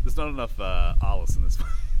it properly. There's not enough Arliss in this one.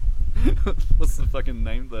 What's the fucking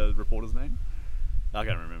name? The reporter's name? I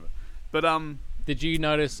can't remember. But did you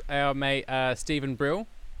notice our mate Stephen Brill?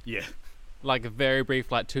 Yeah. Like a very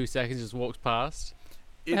brief, like 2 seconds, just walks past.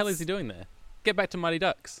 What the hell is he doing there? Get back to Mighty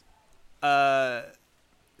Ducks. So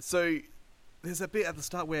there's a bit at the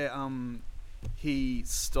start where he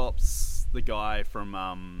stops the guy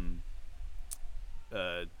from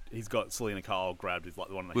he's got Selena Kyle grabbed with like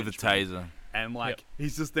one of the with a taser, and like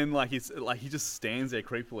he's just then like he's like he just stands there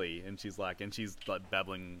creepily, and she's like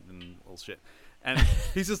babbling and all shit, and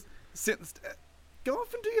he's just sitting. Go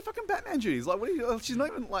off and do your fucking Batman duties. Like, what are you? She's not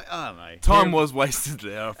even like, I don't know. Time was wasted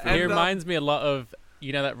there. I feel. It reminds me a lot of,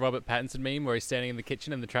 you know, that Robert Pattinson meme where he's standing in the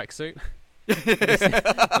kitchen in the tracksuit.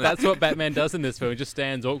 That's what Batman does in this film. He just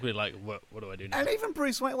stands awkwardly, like, what do I do now? And even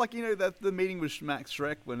Bruce Wayne, like, you know, that the meeting with Max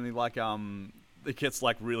Schreck when he like it gets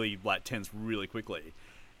like really like tense really quickly,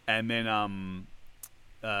 and then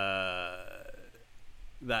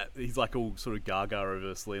that he's like all sort of gaga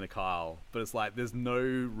over Selena Kyle, but it's like there's no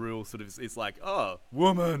real sort of, it's like, oh,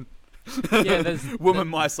 woman, woman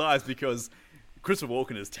my size, because Christopher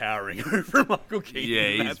Walken is towering over Michael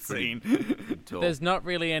Keaton in that scene. There's not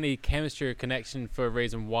really any chemistry or connection for a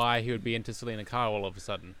reason why he would be into Selena Kyle all of a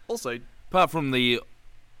sudden. Also, apart from the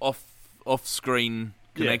off-screen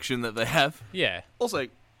connection that they have. Yeah. Also,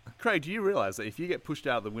 Craig, do you realise that if you get pushed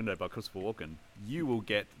out of the window by Christopher Walken, you will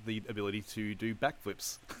get the ability to do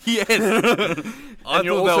backflips? Yes! I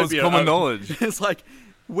thought that was common knowledge. It's like,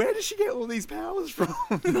 where does she get all these powers from?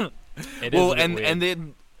 And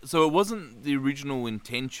then, so it wasn't the original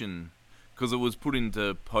intention, because it was put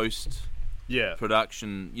into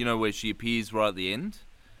post-production, you know, where she appears right at the end?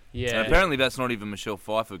 Yeah. And apparently that's not even Michelle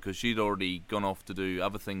Pfeiffer, because she'd already gone off to do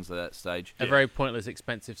other things at that stage. A very pointless,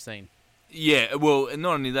 expensive scene. Yeah, well, and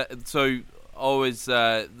not only that, so always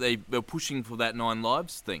they were pushing for that 9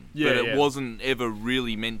 Lives thing, but it wasn't ever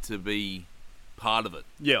really meant to be part of it.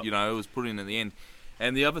 Yeah, you know, it was put in at the end.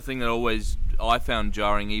 And the other thing that I found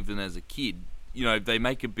jarring, even as a kid, you know, they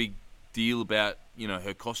make a big deal about, you know,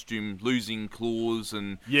 her costume losing claws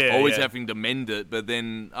and always having to mend it, but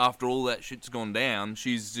then after all that shit's gone down,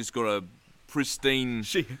 she's just got a pristine.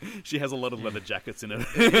 She has a lot of leather jackets in her.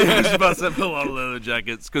 She must have a lot of leather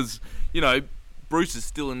jackets, because, you know, Bruce is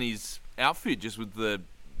still in his outfit just with the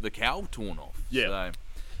cowl torn off. Yeah.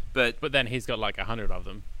 So, but then he's got like 100 of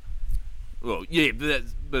them. Well, yeah,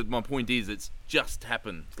 but my point is, it's just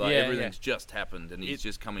happened. Like everything's just happened, and he's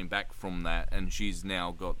just coming back from that, and she's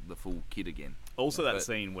now got the full kit again. Also, that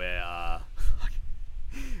scene where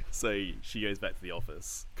so she goes back to the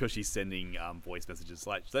office because she's sending voice messages.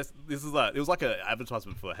 Like it was like an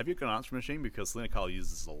advertisement for, have you got an answering machine, because Selena Kyle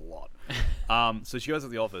uses this a lot. So she goes to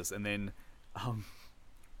the office, and then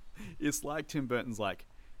it's like Tim Burton's like,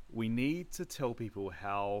 we need to tell people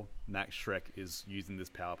how Max Schreck is using this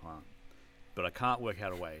power plant, but I can't work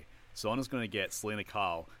out a way. So I'm just going to get Selena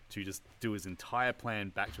Kyle to just do his entire plan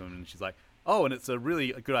back to him, and she's like, oh, and it's a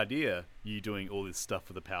really good idea, you doing all this stuff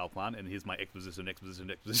for the power plant, and here's my exposition.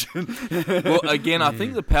 Well, again, I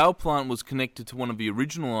think the power plant was connected to one of the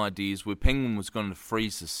original ideas where Penguin was going to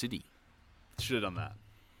freeze the city. Should have done that.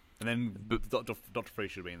 And then Dr.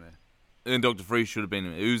 Freeze should have been there. And Dr. Freeze should have been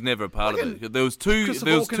there. He was never a part of it. There was two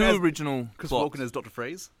original Chris plots. Walken as Dr.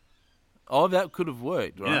 Freeze? Oh, that could have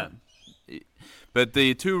worked, right? Yeah. But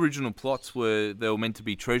the 2 original plots were, they were meant to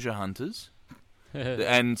be treasure hunters.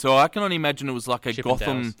 And so I can only imagine it was like a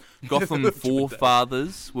Gotham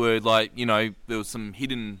forefathers, where, like, you know, there was some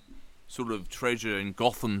hidden sort of treasure in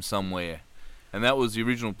Gotham somewhere, and that was the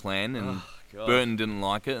original plan. And Burton didn't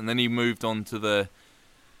like it, and then he moved on to the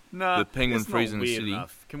Penguin freezing the city.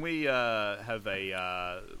 Enough. Can we have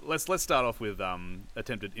a let's start off with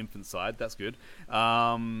attempted infanticide? That's good.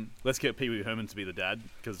 Let's get Pee Wee Herman to be the dad,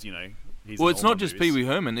 because, you know. Well, it's not just Pee Wee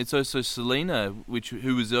Herman. It's also Selena,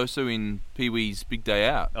 who was also in Pee Wee's Big Day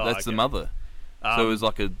Out. That's the mother. So it was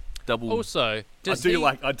like a double. Also, I do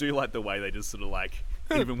like the way they just sort of like,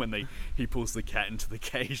 even when he pulls the cat into the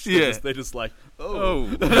cage, they're just like, oh.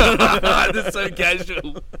 That's so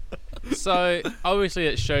casual. So obviously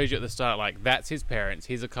it shows you at the start, like, that's his parents.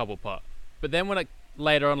 He's a Cobblepot. But then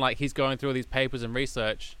later on, like, he's going through all these papers and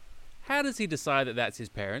research. How does he decide that that's his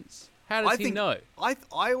parents? How does he know? I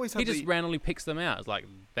always had He just randomly picks them out. It's like,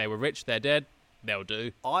 they were rich, they're dead, they'll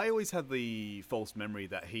do. I always had the false memory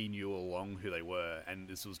that he knew all along who they were, and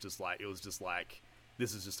this was just like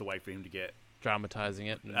this is just a way for him to get dramatizing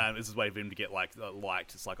it. This is a way for him to get liked.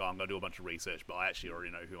 It's like, oh, I'm gonna do a bunch of research, but I actually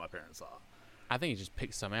already know who my parents are. I think he just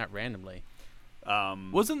picks some out randomly.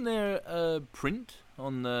 Wasn't there a print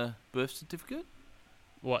on the birth certificate?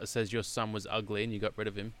 What, it says your son was ugly and you got rid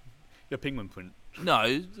of him? Your penguin print. No,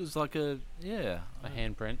 it was like a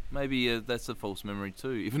handprint. Maybe that's a false memory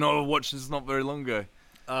too. Even though I watched this not very long ago.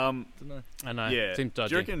 Don't know. I know. Yeah. Seems dodgy.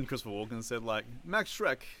 Do you reckon Christopher Walken said like Max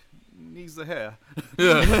Shrek needs the hair?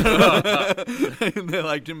 And they're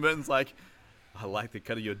like, Tim Burton's like, I like the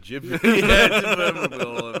cut of your jib. Yeah, Tim Burton would be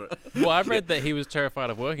all over it. Well, I've read that he was terrified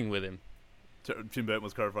of working with him. Tim Burton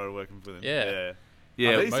was terrified of working with him. Yeah.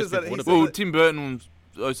 Yeah. He says that Tim Burton was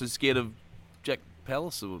also scared of Jack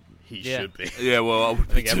Palance. Or... He should be. Yeah, well, I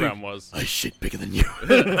think everyone was. I shit bigger than you.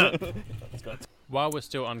 While we're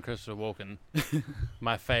still on Christopher Walken,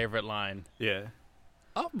 my favourite line. Yeah.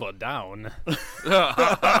 Up or down?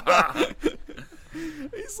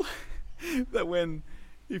 He's like, that when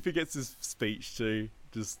he forgets his speech too,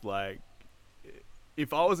 just like,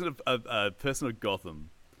 if I was a person of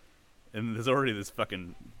Gotham, and there's already this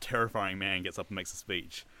fucking terrifying man gets up and makes a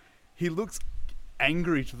speech, he looks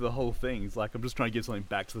angry to the whole thing. He's like, I'm just trying to give something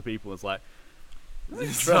back to the people. It's like, I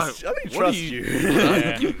didn't trust you.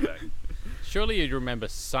 Yeah. Surely you'd remember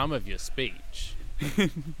some of your speech.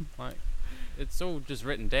 Like, it's all just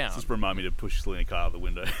written down. Just remind me to push Selena Kyle out the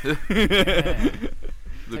window.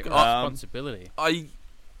 Take responsibility.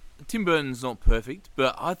 Tim Burton's not perfect,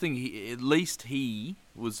 but I think at least he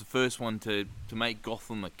was the first one to make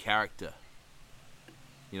Gotham a character.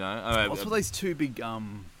 You know, what's with these two big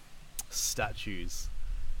statues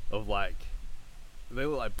of like, they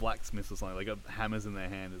look like blacksmiths or something. They got hammers in their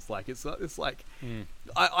hand. It's like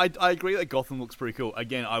I agree that Gotham looks pretty cool.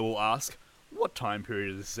 Again, I will ask, what time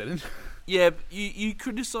period is this set in? Yeah, you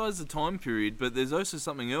criticise the time period, but there's also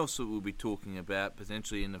something else that we'll be talking about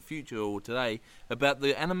potentially in the future or today about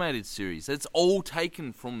the animated series. It's all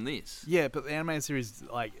taken from this. Yeah, but the animated series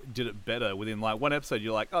like did it better within like one episode.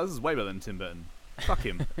 You're like, oh, this is way better than Tim Burton. Fuck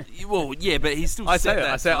him. Well, yeah, but he's still. I say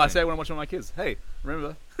it when I'm watching my kids. Hey,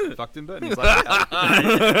 remember? Fuck Tim Burton. He's like,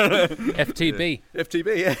 FTB.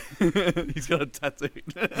 FTB. Yeah. He's got a tattoo.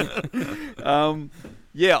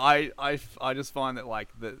 Yeah, I just find that like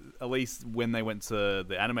at least when they went to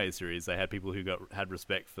the animated series, they had people who had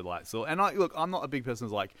respect for like so. And look, I'm not a big person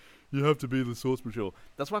who's like, you have to be the source material.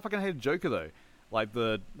 That's why I fucking hated Joker though. Like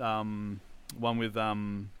the one with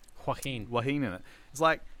Joaquin in it. It's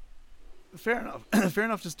like, fair enough. Fair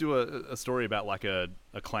enough. Just do a story about like a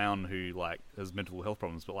clown who like has mental health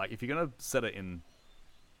problems. But like, if you're gonna set it in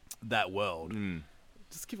that world,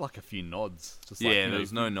 just give like a few nods. Just like, there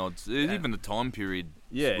was no nods. Even the time period.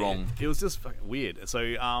 Yeah, wrong. It was just fucking weird.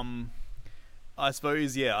 So I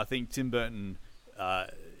suppose I think Tim Burton,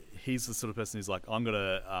 he's the sort of person who's like, I'm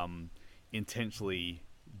gonna intentionally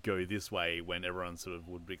go this way when everyone sort of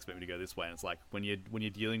would expect me to go this way. And it's like when you're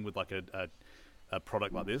dealing with like a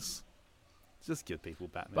product like this. Just give people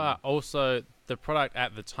Batman. But also, the product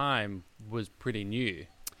at the time was pretty new.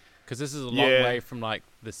 Because this is a long way from, like,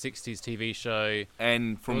 the 60s TV show.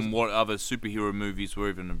 And from what other superhero movies were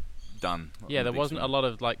even done. Yeah, there wasn't a lot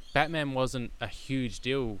of, like... Batman wasn't a huge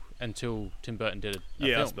deal until Tim Burton did a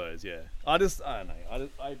film. I suppose, yeah. I don't know.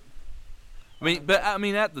 I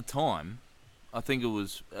mean, at the time, I think it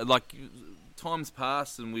was, like... Time's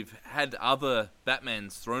passed and we've had other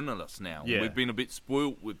Batmans thrown at us now. Yeah. We've been a bit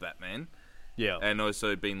spoiled with Batman. Yeah, and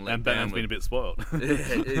also been let and down. Batman's been a bit spoiled. Yeah,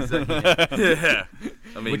 exactly. Yeah,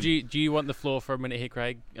 I mean, do you want the floor for a minute here,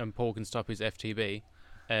 Craig? And Paul can stop his FTB,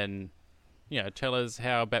 and tell us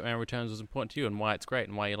how Batman Returns was important to you and why it's great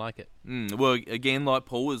and why you like it. Well, again, like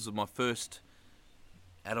Paul, it was my first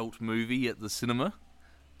adult movie at the cinema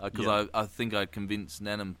because I think I convinced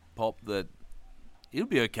Nan and Pop that it'll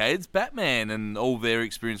be okay. It's Batman, and all their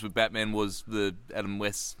experience with Batman was the Adam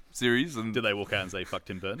West series. And did they walk out and say "fuck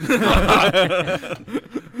Tim Burton"?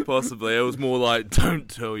 Possibly. It was more like, "Don't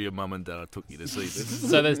tell your mum and dad I took you to see this."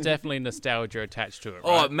 So there's definitely nostalgia attached to it.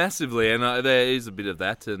 Right? Oh, massively, and there is a bit of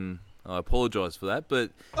that, and I apologise for that.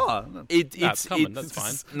 But it's common. That's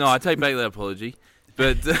fine. No, I take back that apology.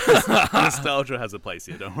 But nostalgia has a place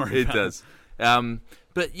here. Don't worry. It does.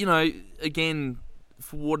 But again,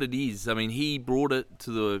 for what it is, I mean, he brought it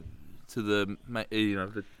to the the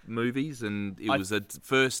movies, and it was a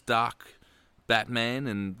first dark Batman,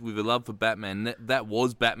 and with a love for Batman, that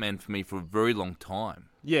was Batman for me for a very long time.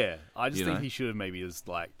 Yeah, I just think he should have maybe just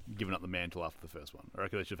like given up the mantle after the first one. I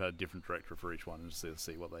reckon they should have had a different director for each one and just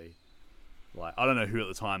see what they Like, I don't know who at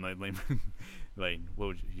the time. I mean,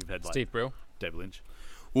 you've had like Steve Brill. David Lynch.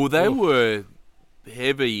 Well, they were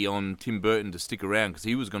heavy on Tim Burton to stick around because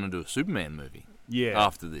he was going to do a Superman movie. Yeah.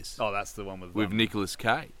 After this. Oh, that's the one with Nicolas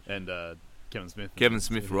Cage and Kevin Smith. Kevin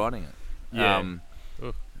Smith writing it. Yeah.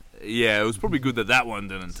 Yeah, it was probably good that one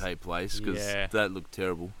didn't take place because that looked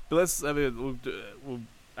terrible. But let's have a.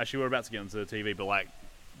 Actually, we're about to get onto the TV, but like,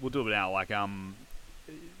 we'll do it now. Like,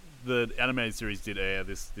 the animated series did air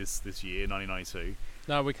this year, 1992.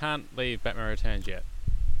 No, we can't leave Batman Returns yet.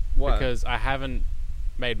 Why? Because I haven't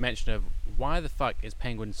made mention of why the fuck is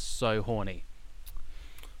Penguin so horny.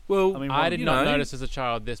 Well, I mean, I did not notice as a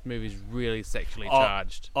child this movie's really sexually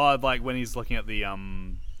charged. Oh, like when he's looking at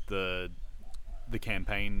the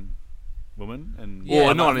campaign woman and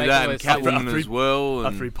not only that, and Catwoman as well.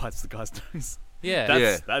 After he bites the guy's nose.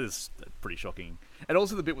 Yeah, that is pretty shocking. And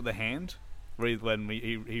also the bit with the hand, where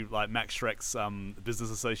he like Max Schreck's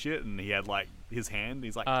business associate, and he had like his hand.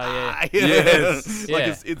 He's like, yes,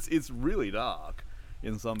 like it's really dark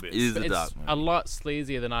in some bits. It is it's dark movie. a lot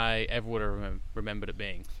sleazier than I ever would have remembered it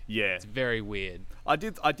being. Yeah, it's very weird. I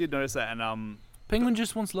did notice that, and Penguin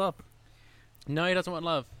just wants love. No, he doesn't want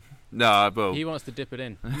love. No, but he wants to dip it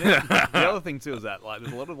in. The other thing too is that like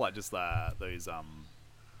there's a lot of like just those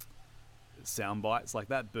sound bites, like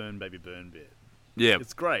that "Burn Baby Burn" bit. Yeah,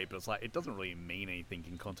 it's great, but it's like it doesn't really mean anything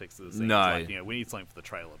in context of the scene. No, it's like, we need something for the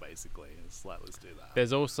trailer, basically. It's like, let's do that.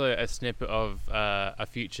 There's also a snippet of a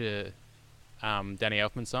future Danny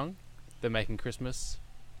Elfman song, "They're Making Christmas"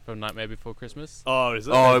 from Nightmare Before Christmas. Oh, is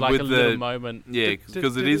it? Oh, like with a the little moment. Yeah,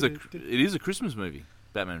 because it is a Christmas movie.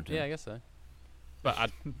 Batman Returns. Yeah, I guess so.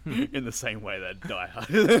 But in the same way that Die Hard.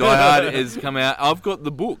 Die Hard has come out. I've got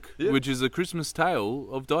the book, which is a Christmas tale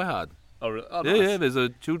of Die Hard. Oh, really? Oh, nice. Yeah, there's a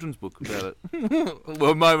children's book about it.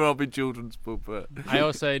 Well, it might not be children's book, but I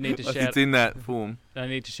also need to it's in that form. I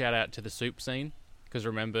need to shout out to the soup scene, because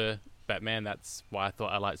remember Batman, that's why I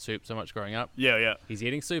thought I liked soup so much growing up. Yeah. He's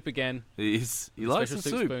eating soup again. He likes the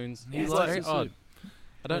soup. Spoons. He It's likes very the odd. soup.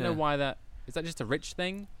 I don't know why that... Is that just a rich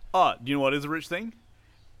thing? Oh, do you know what is a rich thing?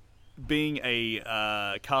 Being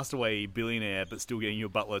a castaway billionaire, but still getting your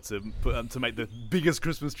butler to make the biggest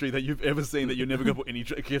Christmas tree that you've ever seen that you're never going to put any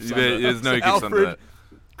gifts under. There's no gifts Alfred, under that.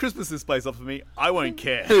 Christmas this place up for me. I won't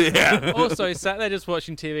care. Yeah. Also, he sat there just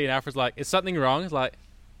watching TV, and Alfred's like, "Is something wrong?" He's like,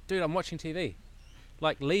 "Dude, I'm watching TV.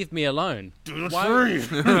 Like, leave me alone." Do the tree.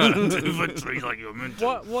 Do the tree like you're meant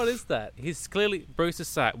to. What is that? He's clearly... Bruce is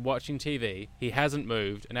sat watching TV. He hasn't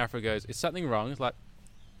moved, and Alfred goes, "Is something wrong?" He's like,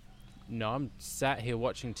 "No, I'm sat here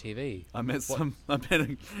watching TV." I met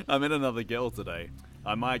another girl today.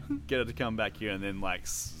 I might get her to come back here and then like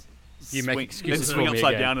You make excuses swing for me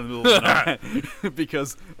upside again. down in the middle of the night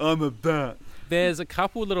because I'm a bat. There's a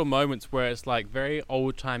couple little moments where it's like very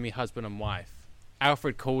old-timey husband and wife.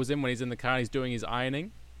 Alfred calls him when he's in the car and he's doing his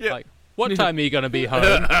ironing. Yeah. Like, "What time are you going to be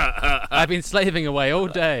home? I've been slaving away all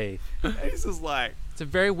day." He's just like... It's a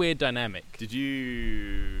very weird dynamic. Did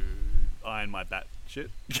you iron my bat shit?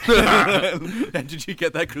 And did you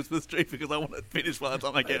get that Christmas tree? Because I want it finished by the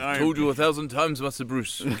time I get home. I told you 1,000 times, Master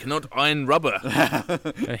Bruce. You cannot iron rubber.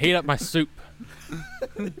 And heat up my soup.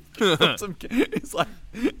 It's like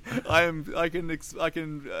I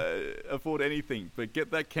can afford anything, but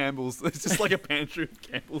get that Campbell's. It's just like a pantry of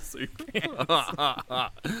Campbell's soup.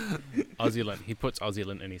 Ozzulent. He puts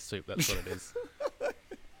Ozzulent in his soup. That's what it is.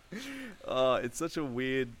 It's such a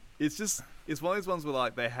weird. It's one of those ones where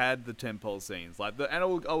like they had the tentpole scenes, like I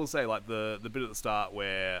will say like the bit at the start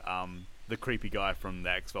where the creepy guy from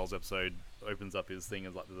the X-Files episode opens up his thing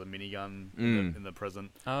as like there's a minigun in the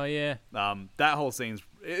present. Oh yeah. That whole scene's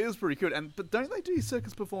it was pretty good. But don't they do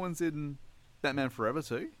circus performance in Batman Forever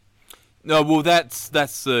too? No, well that's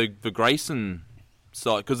the Grayson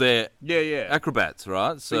side because they're yeah acrobats,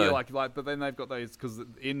 right? So but yeah, but then they've got those because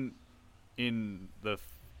in the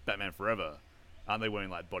Batman Forever, aren't they wearing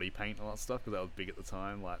like body paint and all that stuff? Because that was big at the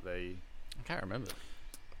time. Like I can't remember.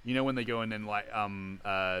 You know when they go in and like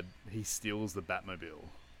he steals the Batmobile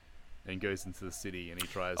and goes into the city and he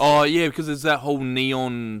tries. Oh yeah, because there's that whole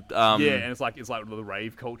neon. Yeah, and it's like the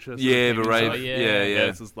rave culture. Yeah, the rave. Yeah.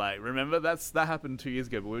 It's just like remember that happened 2 years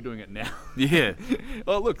ago, but we're doing it now. Yeah.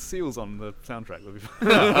 Oh look, Seal's on the soundtrack.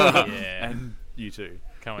 Yeah. And you too.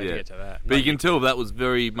 Can't wait to get to that. But you can tell that was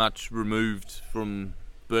very much removed from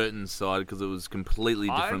Burton's side because it was completely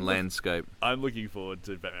different landscape. I'm looking forward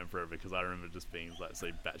to Batman Forever because I remember just being like so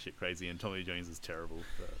batshit crazy, and Tommy Lee Jones is terrible.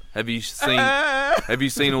 But... Have you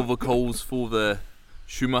seen all the calls for the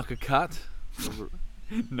Schumacher cut?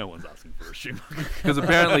 No one's asking for a Schumacher. Because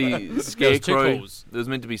apparently Scarecrow, there was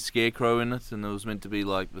meant to be Scarecrow in it, and there was meant to be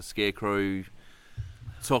like the Scarecrow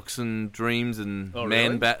Toxin Dreams and Oh, Man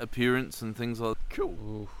really? Bat appearance and things like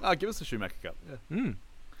Cool. Give us a Schumacher Cup. Yeah. that.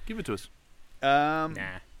 Give it to us. Nah.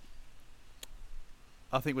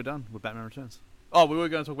 I think we're done with Batman Returns. Oh, we were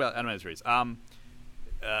going to talk about animated series.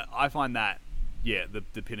 I find that, yeah, the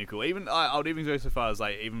pinnacle. Even I would even go so far as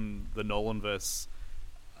like even the Nolanverse.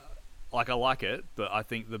 Like I like it, but I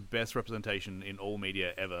think the best representation in all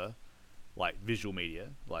media ever, like visual media,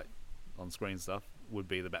 like on screen stuff, would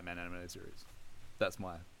be the Batman animated series. That's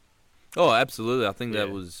my. Oh, absolutely. I think Yeah.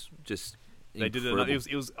 that was just They did incredible. it.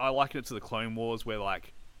 It was. I liken it to the Clone Wars, where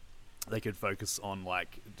like they could focus on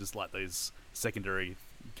like just like those secondary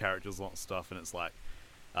characters and stuff, and it's like,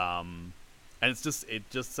 and it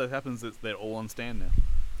just so happens that they're all on stand now.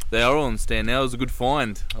 They are all on stand now. It was a good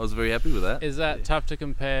find. I was very happy with that. Is that tough to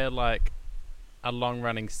compare, like, a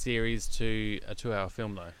long-running series to a 2-hour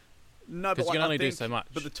film, though? No, because but you can I only do think- so much.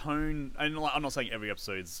 But the tone, and like, I'm not saying every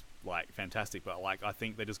episode's like fantastic, but like I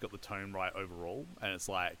think they just got the tone right overall, and it's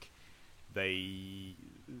like they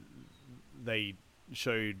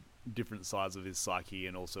showed different sides of his psyche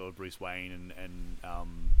and also of Bruce Wayne, and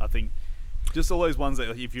I think just all those ones that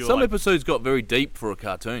if you're Some like, episodes got very deep for a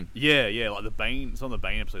cartoon. yeah, like the Bane, some of the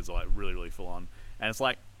Bane episodes are like really full on, and it's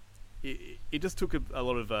like it just took a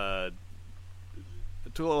lot of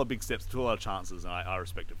it took a lot of big steps, took a lot of chances, and I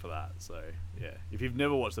respect it for that. So yeah, if you've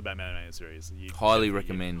never watched the Batman animated series, you Highly definitely-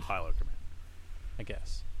 recommend. Highly recommend. I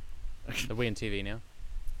guess. Are we in TV now?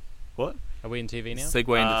 What? Are we in TV now?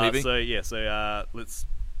 Segue into TV. So let's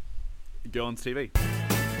go on to TV.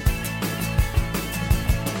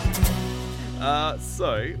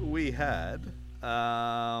 So we had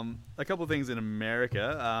a couple of things in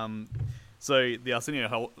America. So the Arsenio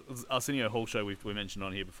Hall show we mentioned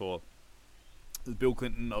on here before. Bill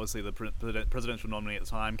Clinton, obviously the presidential nominee at the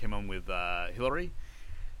time, came on with Hillary,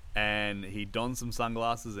 and he donned some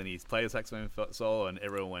sunglasses and he played a saxophone solo, and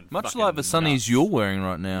everyone went Much fucking like the sunnies nuts. you're wearing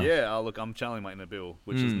right now. Yeah, look, I'm channeling my inner Bill,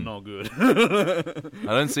 which is not good.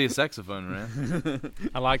 I don't see a saxophone around.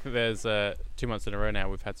 I like that there's 2 months in a row now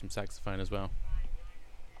we've had some saxophone as well.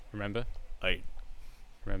 Remember? Hey,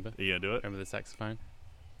 Remember? are you gonna do it? Remember the saxophone?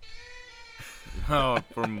 Oh,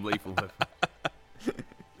 from Lethal Weapon.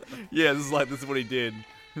 Yeah, this is what he did.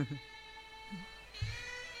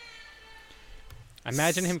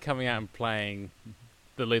 Imagine him coming out and playing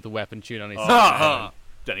the Lethal Weapon tune on his Oh, saxophone. man.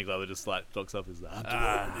 Danny Glover just like docks up his I'm doing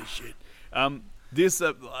all this shit. This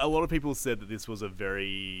a lot of people said that this was a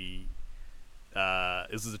very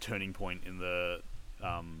this is a turning point in the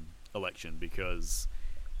election because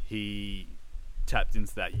he tapped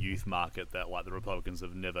into that youth market that like the Republicans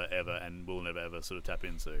have never ever and will never ever sort of tap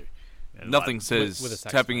into. And Nothing like, says with a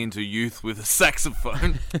saxophone. tapping into youth with a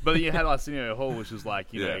saxophone. but then you had Arsenio Hall, which was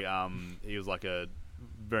like you Yeah. know he was like a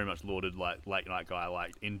very much lauded like late night guy,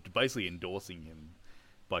 like basically endorsing him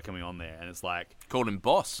by coming on there, and it's like Called him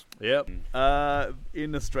boss. yep.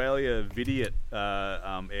 In Australia, Vidiot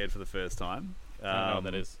aired for the first time. I don't know what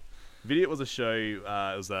that is. Vidiot was a show.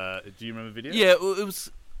 It was do you remember Vidiot? Yeah, well, it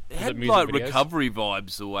was. It had music like videos? recovery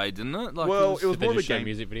vibes away, didn't it? Like Well, it was Did they more of a just show game.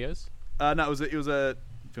 music videos? No, it was a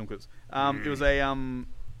film clips. It was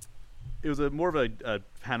a more of a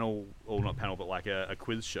panel, or not panel, but like a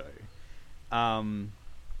quiz show.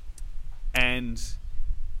 And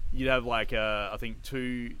you'd have like I think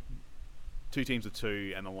two teams of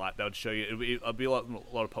two, and then like they would show you. It'd be like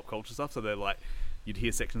a lot of pop culture stuff. So they're like you'd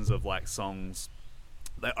hear sections of like songs.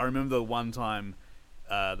 I remember the one time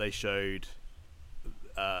they showed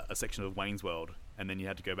a section of Wayne's World, and then you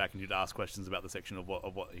had to go back and you'd ask questions about the section of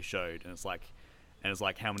what he showed, and it's like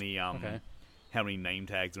how many how many name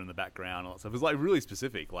tags are in the background, and all that stuff. It was like really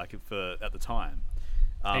specific, like for at the time.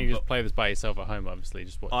 And you just But play this by yourself at home, obviously.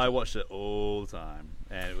 Just watch I it. watched it all the time,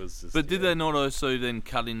 and it was just. But did yeah. they not also then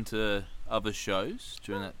cut into other shows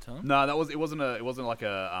during that time? No, it wasn't like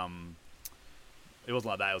a it wasn't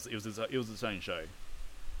like that. It was its own show.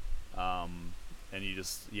 And you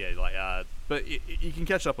just but you can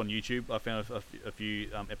catch up on YouTube. I found a few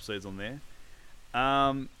episodes on there.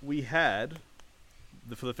 We had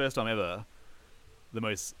for the first time ever the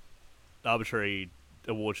most arbitrary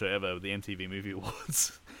award show ever, the MTV Movie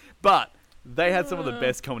Awards, but they had some of the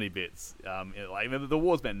best comedy bits. The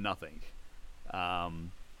awards meant nothing.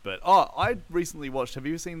 But I recently watched. Have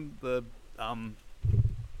you seen the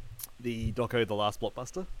doco The Last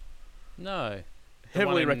Blockbuster? No. The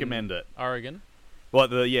Heavily one in recommend it. Oregon?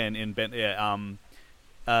 Well, in Bent, yeah.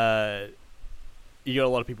 You got a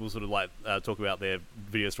lot of people sort of like talk about their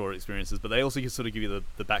video store experiences, but they also sort of give you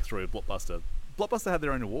the backstory of Blockbuster. Blockbuster had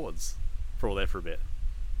their own awards for all there for a bit,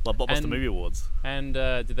 like Blockbuster And- Movie Awards. And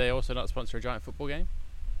did they also not sponsor a giant football game?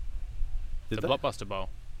 Did The they? Blockbuster Bowl.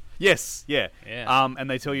 Yes, yeah. Yeah. And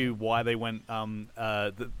they tell you why they went.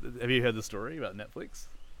 Have you heard the story about Netflix?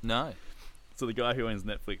 No. So the guy who owns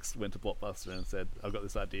Netflix went to Blockbuster and said, "I've got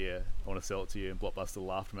this idea. I want to sell it to you." And Blockbuster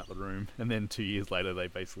laughed him out the room. And then 2 years later, they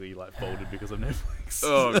basically like folded because of Netflix.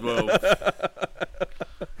 Oh well.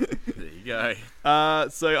 There you go.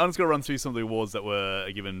 So I'm just gonna run through some of the awards that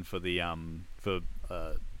were given for the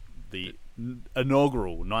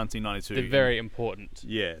inaugural 1992. They're very important.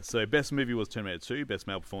 Yeah. So best movie was Terminator 2. Best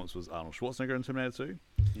male performance was Arnold Schwarzenegger in Terminator 2.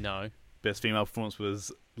 No. Best female performance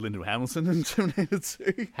was Linda Hamilton in Terminator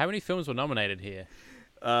 2. How many films were nominated here?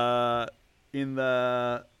 In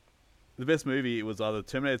the best movie, it was either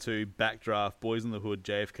Terminator 2, Backdraft, Boys in the Hood,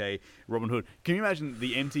 JFK, Robin Hood. Can you imagine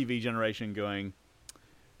the MTV generation going,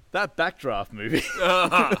 that Backdraft movie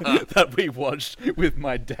that we watched with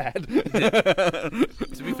my dad?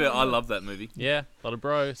 To be fair, I love that movie. Yeah, a lot of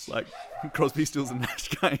bros. Like Crosby, Stills, and Nash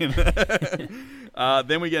Kane.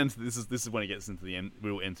 Then we get into this is when it gets into the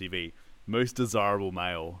real MTV. Most desirable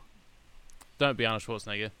male. Don't be Arnold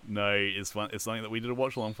Schwarzenegger. No, it's fun. It's something that we did a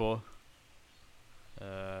watch along for.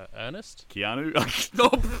 Ernest? Keanu.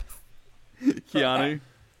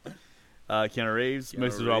 Keanu Reeves.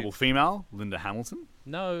 Most desirable female. Linda Hamilton.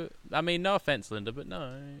 No, I mean, no offense, Linda, but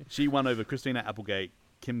no. She won over Christina Applegate,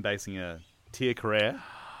 Kim Basinger, Tia Carrere.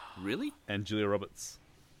 Really? And Julia Roberts.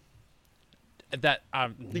 That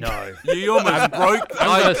no. You almost broke.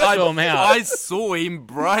 I'm gonna storm out. I saw him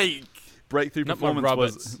break. Breakthrough Not performance my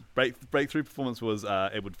was breakthrough performance was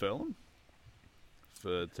Edward Furlong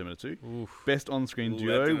for Terminator 2. Oof. Best on-screen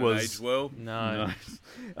duo was age well. No.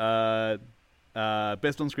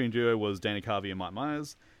 Best on-screen duo was Dana Carvey and Mike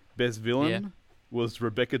Myers. Best villain was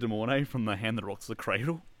Rebecca De Mornay from The Hand That Rocks the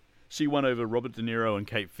Cradle. She won over Robert De Niro and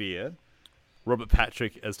Cape Fear. Robert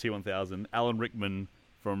Patrick as T-1000. Alan Rickman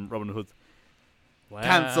from Robin Hood. Wow.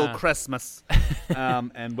 Cancel Christmas.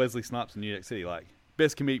 And Wesley Snipes in New York City. Like,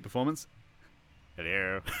 best comedic performance.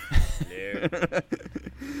 Hello. Hello.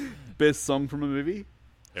 Best song from a movie.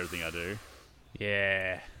 Everything I Do.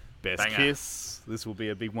 Yeah. Best Banger. kiss. This will be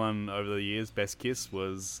a big one over the years. Best kiss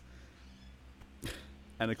was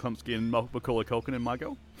Anna Klumsky and Macaulay Culkin in My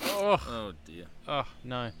Girl. Oh dear. Oh,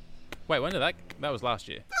 no. Wait, when did that... That was last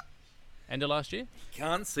year. End of last year?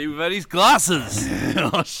 Can't see without his glasses.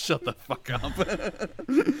 Oh, shut the fuck up.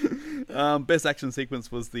 Best action sequence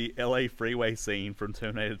was the LA freeway scene from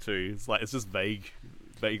Terminator 2. It's just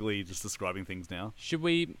vaguely just describing things now. Should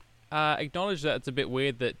we acknowledge that it's a bit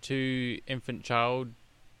weird that two infant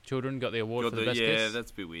children got the award for the best kiss? Yeah,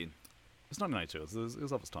 that's a bit weird. It's not 1992. It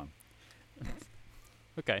was of its time.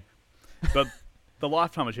 Okay. But the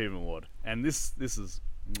Lifetime Achievement Award, and this is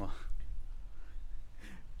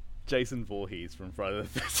Jason Voorhees from Friday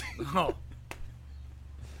the 13th. Oh.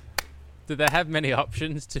 Did they have many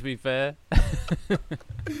options, to be fair?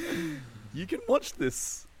 You can watch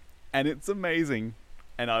this, and it's amazing,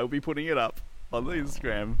 and I will be putting it up on the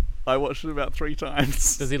Instagram. I watched it about 3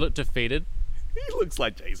 times. Does he look defeated? He looks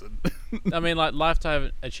like Jason. I mean, like,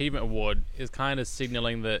 Lifetime Achievement Award is kind of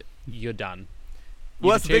signaling that you're done.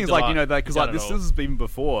 Well, that's the thing, is like, you know, because like this this has been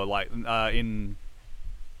before, like in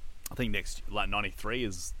I think next like 93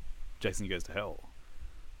 is Jason Goes to Hell.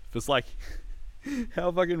 It's like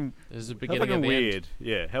how fucking This is the how beginning fucking of the weird. end.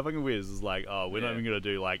 Yeah, how fucking weird is this? Like, oh, we're not even gonna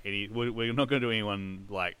do like any. We're not gonna do anyone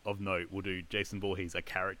like of note. We'll do Jason Voorhees, a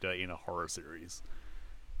character in a horror series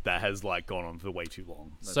that has like gone on for way too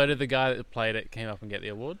long. So did the guy that played it came up and get the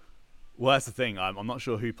award? Well, that's the thing. I'm not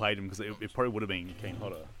sure who played him because it probably would have been Kane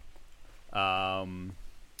Hodder.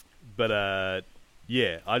 But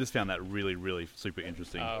yeah, I just found that really, really super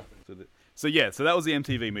interesting. So that was the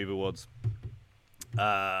MTV Movie Awards.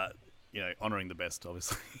 You know, honoring the best,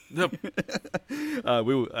 obviously. Yep.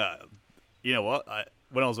 We were, you know what?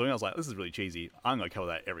 When I was doing it, I was like, this is really cheesy. I'm going to cover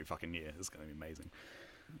that every fucking year. It's going to be amazing.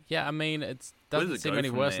 Yeah, I mean, it doesn't seem any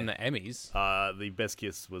worse than the Emmys. The best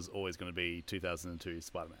kiss was always going to be 2002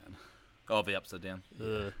 Spider-Man. Oh, the upside down.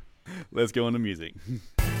 Let's go on to music.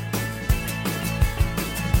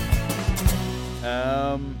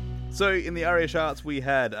 So in the ARIA charts, we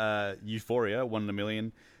had Euphoria, 1 in a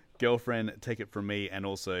Million, Girlfriend, Take It From Me, and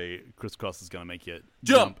also Criss Cross Is Gonna Make You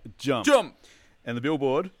Jump. And the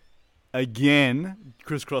Billboard, again,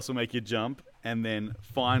 Criss Cross Will Make You Jump, and then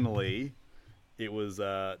finally, it was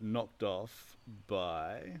knocked off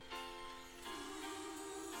by...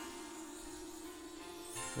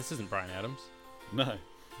 This isn't Bryan Adams. No.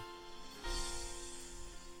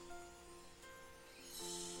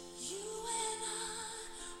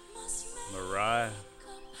 Mariah.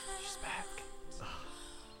 She's back.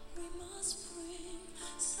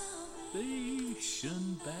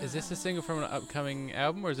 Station back. Is this a single from an upcoming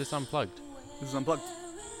album, or is this unplugged? This is unplugged.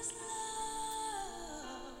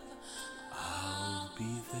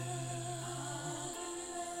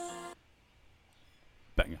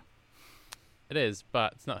 It is,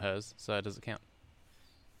 but it's not hers, so does it count?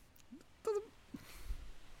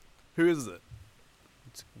 Who is it?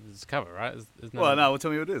 It's a cover, right? There's Well, no. Well,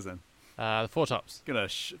 tell me who it is then. The Four Tops.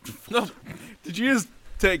 Did you just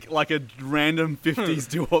take like a random 50s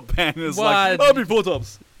doo-wop band and it's What? like, I'll be Four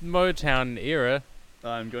Tops? Motown era.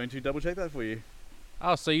 I'm going to double check that for you.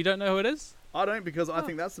 Oh, so you don't know who it is? I don't, because I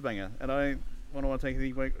think that's the banger, and I don't want to take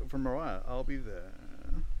anything away from Mariah. I'll be there.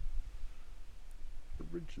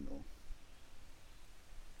 Original.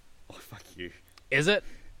 Oh, fuck you. Is it?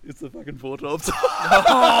 It's the fucking Four Tops. Oh,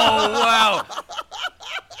 wow.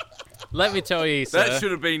 Let me tell you, sir. That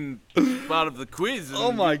should have been part of the quiz. and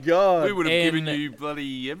Oh my god. We would have given In- you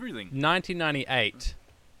bloody everything. 1998,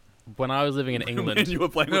 when I was living in And England, you were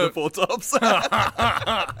playing with the Four Tops.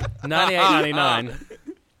 98, 99,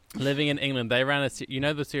 living in England, they ran you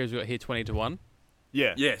know the series we got here, 20 to 1?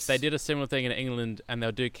 Yeah. Yes. They did a similar thing in England, and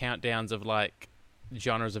they'll do countdowns of like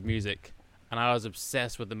genres of music, and I was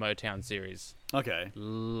obsessed with the Motown series. Okay.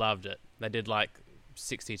 Loved it. They did like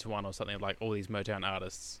 60 to 1 or something of like all these Motown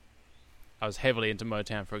artists. I was heavily into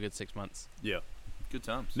Motown for a good 6 months. Yeah. Good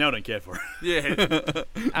times. Now I don't care for it. Yeah.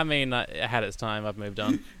 I mean, it had its time. I've moved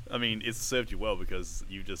on. I mean, it's served you well because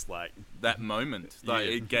you just like... That moment. Like,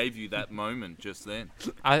 Yeah. it gave you that moment just then.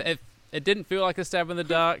 It didn't feel like a stab in the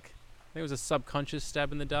dark. I think it was a subconscious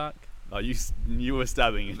stab in the dark. Oh, you were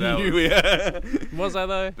stabbing. That You- was- yeah. Was I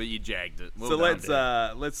though? But you jagged it. Well So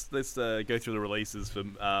done. let's go through the releases for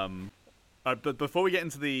but before we get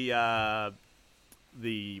into the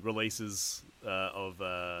releases of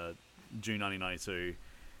June 1992,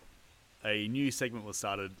 a new segment was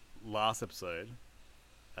started last episode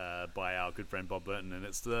by our good friend Bob Burton, and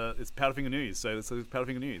it's Powderfinger News. So it's the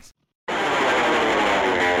Powderfinger News.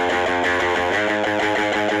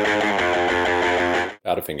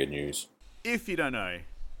 Powderfinger News. If you don't know,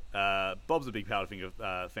 Bob's a big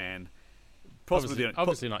Powderfinger fan.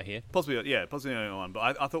 Obviously not here. Possibly the only one.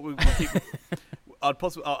 But I thought we'd keep.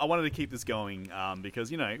 I wanted to keep this going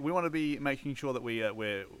because we want to be making sure that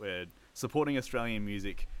we're supporting Australian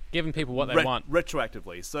music, Giving people what they want.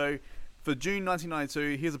 retroactively. So for June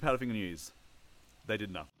 1992, here's a Powderfinger News. They did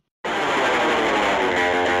enough.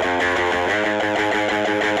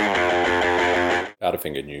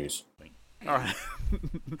 Powderfinger News. All right,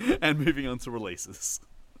 and moving on to releases.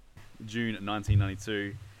 June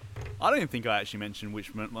 1992. I don't even think I actually mentioned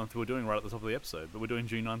which month we're doing right at the top of the episode, but we're doing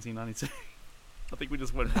June 1992. I think we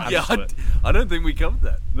just went right Yeah, into it. I don't think we covered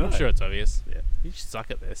that. No. I'm sure it's obvious. Yeah. You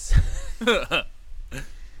suck at this.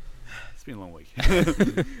 It's been a long week.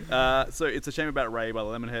 So it's A Shame About Ray by the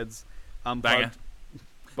Lemonheads. Banger. Unplugged.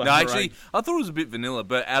 by No, Mariah. actually, I thought it was a bit vanilla,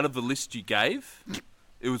 but out of the list you gave,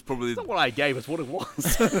 it was probably... It's not what I gave, it's what it was.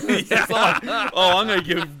 It's like, I'm going to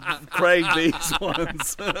give Craig these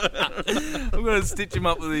ones. I'm going to stitch him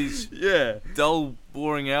up with these Yeah. dull,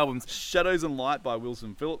 boring albums. Shadows and Light by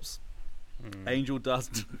Wilson Phillips. Angel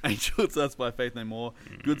Dust by Faith No More.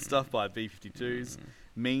 Good Stuff by B-52s.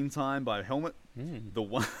 Meantime by Helmet. The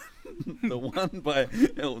One by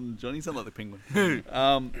Elton John. You sound like the Penguin.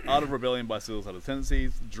 Art of Rebellion by Suicidal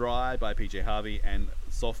Tendencies. Dry by PJ Harvey. And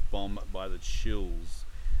Soft Bomb by The Chills.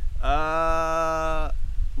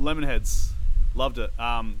 Lemonheads. Loved it.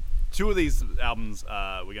 Two of these albums,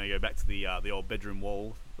 we're going to go back to the old bedroom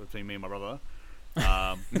wall between me and my brother.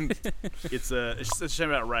 It's a Shame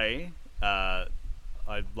About Ray. I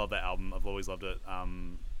love that album. I've always loved it. I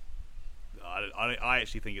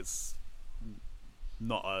actually think it's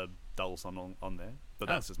not a dull song on there, but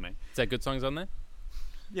that's just me. Is there good songs on there?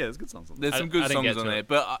 Yeah, there's good songs on there. There's some I good didn't songs get on to there, it.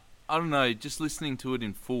 but I don't know, just listening to it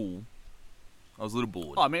in full, I was a little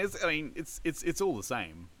bored. Oh, I mean, it's all the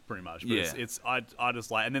same pretty much. But Yeah. I just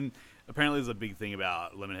like, and then apparently there's a big thing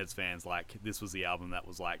about Lemonheads fans. Like, this was the album that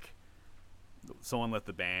was like, someone left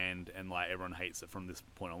the band and like everyone hates it from this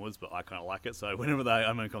point onwards, but I kind of like it. So whenever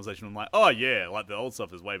I'm in a conversation, I'm like, oh yeah, like the old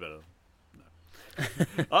stuff is way better. No.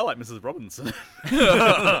 I like Mrs. Robinson.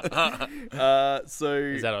 So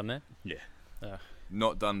Is that on there? yeah.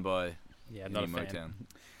 Not done by Yeah, any not a fan.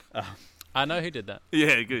 Motown. I know who did that.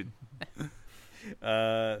 Yeah, good.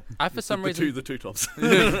 I for some reason the two tops.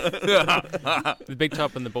 the big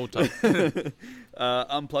top and the ball top.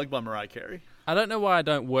 Unplugged by Mariah Carey. I don't know why I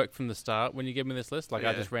don't work from the start when you give me this list. Like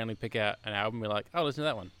I Yeah. just randomly pick out an album, and be like, "Oh, listen to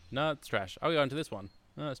that one. No, it's trash. I'll go into this one.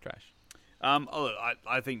 No, it's trash."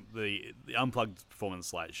 I think the Unplugged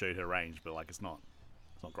performance like showed her range, but like it's not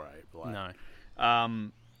great. But, like, No.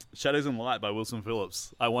 Shadows and Light by Wilson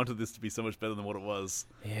Phillips. I wanted this to be so much better than what it was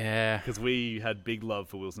Yeah. because we had big love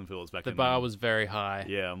for Wilson Phillips back The in bar was very high.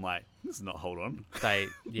 Yeah, I'm like, this is not Hold On. They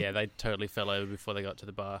totally fell over before they got to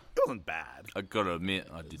the bar. It wasn't bad. I gotta admit,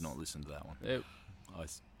 I did not listen to that one. It, I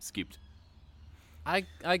skipped.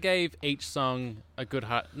 I gave each song a good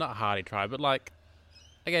not hearty try, but like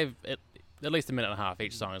I gave it at least a minute and a half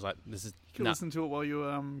each song. I was like, this is You could listen to it while you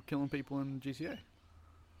were killing people in GTA.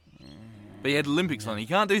 But he had Olympics on. He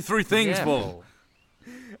can't do three things, Paul.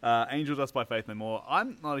 Angel Dust by Faith No More.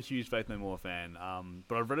 I'm not a huge Faith No More fan,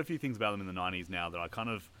 but I've read a few things about them in the 90s now that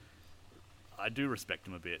I do respect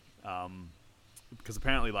them a bit. Because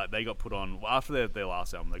apparently, like, they got put on, after their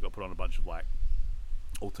last album, they got put on a bunch of, like,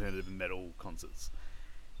 alternative metal concerts.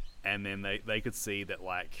 And then they could see that,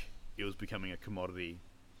 like, it was becoming a commodity.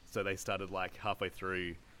 So they started, like, halfway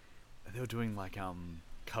through, they were doing, like,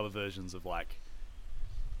 cover versions of, like,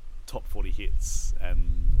 top 40 hits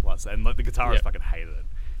and like the guitarist fucking hated it,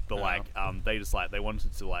 but they just like they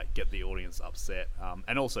wanted to like get the audience upset,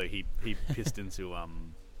 and also he pissed into I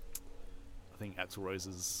think Axl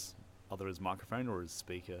Rose's either his microphone or his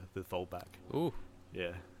speaker, the foldback. Ooh,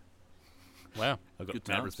 yeah, wow, I got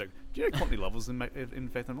mad respect. Do you know Courtney Love was in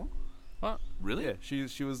Faith No More? What? Really? Yeah,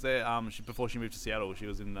 she was there. Before she moved to Seattle, she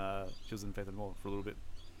was in Faith No More for a little bit.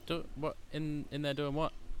 What in there doing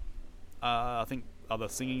what? I think either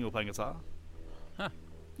singing or playing guitar. Huh.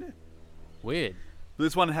 Yeah. Weird.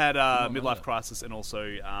 This one had Midlife Crisis and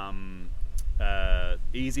also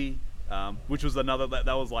Easy, which was another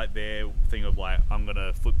that was like their thing of like, I'm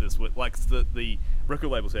gonna flip this with like the record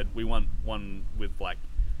label said we want one with like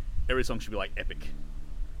every song should be like epic,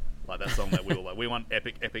 like that song that we were like we want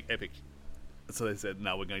epic. So they said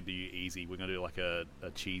no, we're going to do Easy. We're going to do like a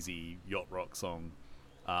cheesy yacht rock song.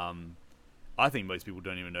 I think most people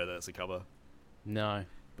don't even know that it's a cover. No.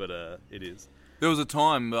 But it is. There was a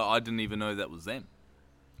time I didn't even know that was them.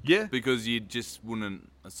 Yeah. Because you just wouldn't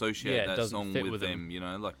associate that song with them, you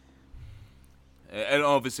know, like. And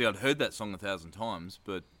obviously I'd heard that song 1,000 times,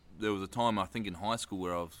 but there was a time I think in high school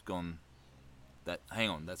where I've gone, hang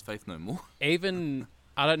on, that's Faith No More. Even,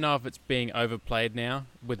 I don't know if it's being overplayed now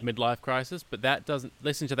with Midlife Crisis, but that doesn't,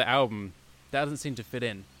 listen to the album, that doesn't seem to fit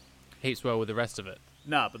in heaps well with the rest of it.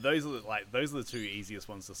 Nah, but those are the two easiest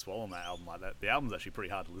ones to swallow on that album. Like that, the album's actually pretty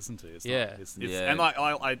hard to listen to. It's yeah, and like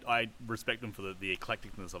I respect them for the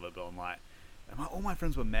eclecticness of it. But I'm like, all my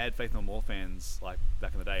friends were mad Faith No More fans like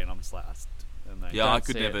back in the day, and I'm just like, I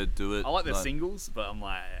could never do it. I like their singles, but I'm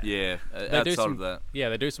like, yeah, outside of that, yeah,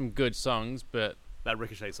 they do some good songs, but that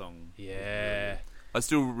Ricochet song, yeah, I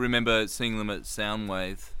still remember seeing them at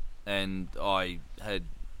Soundwave, and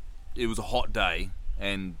it was a hot day.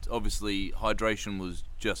 And obviously, hydration was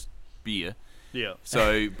just beer. Yeah.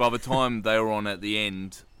 So by the time they were on at the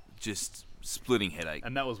end, just splitting headache.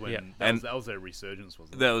 And that was when that was their resurgence,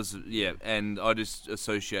 wasn't it? That was and I just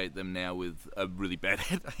associate them now with a really bad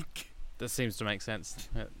headache. That seems to make sense.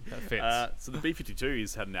 That fits. So the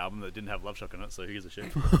B-52s had an album that didn't have Love Shock in it, so who gives a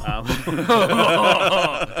shit?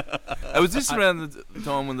 Was this around the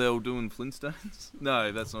time when they were doing Flintstones?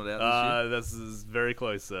 No, that's not out this is very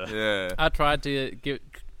close, sir. Yeah. I tried to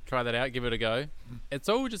try that out, give it a go. It's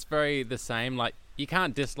all just very the same. Like, you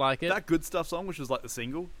can't dislike it. That Good Stuff song, which was like the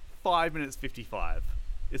single, 5 minutes 55.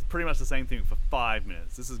 It's pretty much the same thing for 5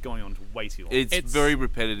 minutes. This is going on way too long. It's very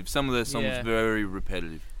repetitive. Some of their songs very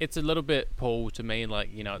repetitive. It's a little bit Paul to me,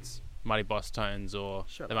 like, you know, it's Mighty Boss Tones or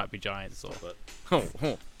There Might Be Giants or...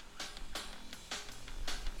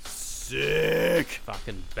 Sick!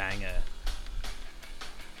 Fucking banger.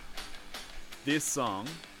 This song,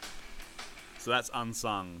 so that's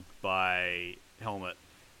Unsung by Helmet.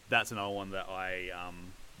 That's another one that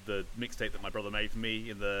the mixtape that my brother made for me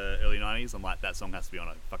in the early 90s, I'm like, that song has to be on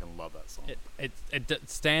it. I fucking love that song. It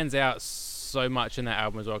stands out so much in that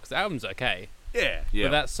album as well, because the album's okay. Yeah. But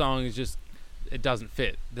that song is just, it doesn't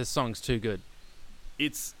fit. This song's too good.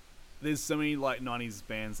 There's so many like 90s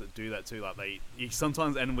bands that do that too. Like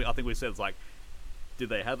sometimes, and I think we said it's like, did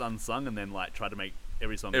they have Unsung and then like try to make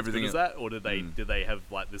every song as good as that, or did they have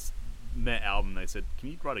like this net album? They said, can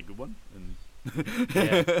you write a good one? And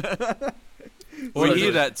we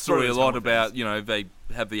hear that story a lot about, you know, they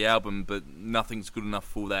have the album, but nothing's good enough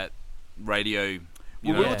for that radio.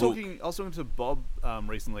 I was talking to Bob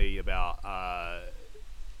recently about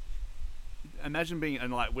imagine being,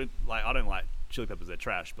 and like I don't like Chili Peppers, they're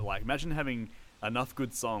trash, but like imagine having enough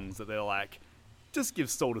good songs that they're like, just give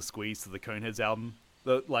Soul to Squeeze to the Coneheads album,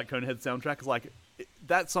 the like Coneheads soundtrack. Is like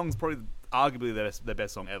that song's probably arguably their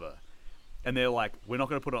best song ever, and they're like, we're not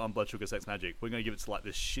going to put it on Blood Sugar Sex Magic, we're going to give it to like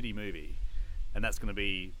this shitty movie, and that's going to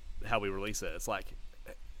be how we release it. It's like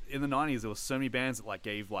in the 90s there were so many bands that like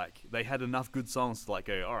gave like, they had enough good songs to like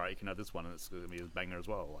go, alright, you can have this one and it's going to be a banger as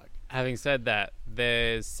well. Like, having said that,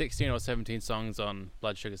 there's 16 or 17 songs on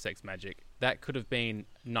Blood Sugar Sex Magic. That could have been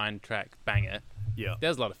 9-track banger. Yeah.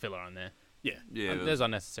 There's a lot of filler on there. Yeah. There's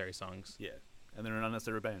unnecessary songs. Yeah. And they're an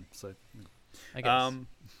unnecessary band, so I guess.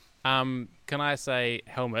 Can I say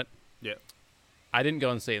Helmet? Yeah. I didn't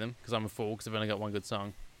go and see them because I'm a fool because I've only got one good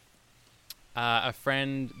song. A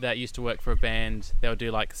friend that used to work for a band, they would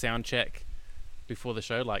do like sound check before the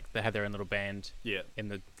show. Like they had their own little band in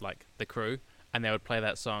the crew, and they would play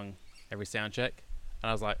that song every sound check. And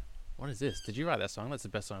I was like, "What is this? Did you write that song? That's the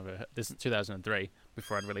best song I've ever heard." This is 2003,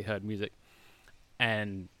 before I'd really heard music,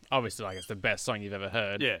 and obviously, like it's the best song you've ever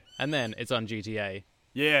heard. Yeah. And then it's on GTA.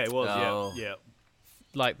 Yeah, it was. Oh. Yeah.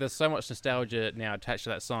 Like there's so much nostalgia now attached to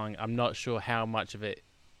that song. I'm not sure how much of it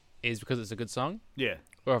is because it's a good song. Yeah.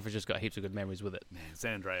 Or if it's just got heaps of good memories with it. Man,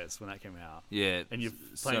 San Andreas, when that came out. Yeah. And you're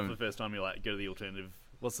playing for the first time, you're like, go to the alternative.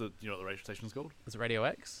 Do you know what the radio station's called? Is it Radio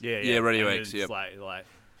X? Yeah, Yeah, Radio and X, it's yep. like,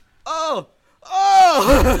 Oh,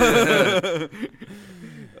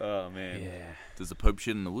 man. Yeah. Does the Pope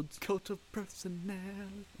shit in the woods? Cult of personality.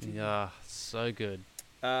 Yeah, so good.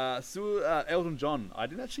 Elton John. I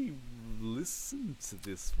didn't actually listen to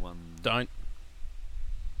this one. Don't.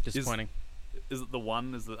 Disappointing. Is it the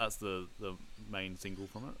one? That's the main single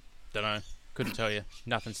from it? Don't know. Couldn't tell you.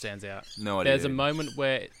 Nothing stands out. No idea. There's a moment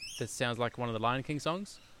where this sounds like one of the Lion King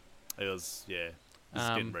songs. It was, yeah.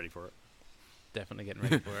 Just getting ready for it. Definitely getting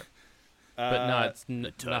ready for it. But no, it's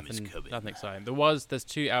nothing exciting. There's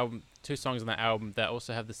two songs on that album that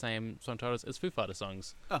also have the same song titles as Foo Fighters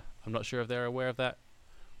songs. Oh. I'm not sure if they're aware of that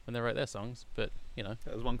when they wrote their songs, but you know.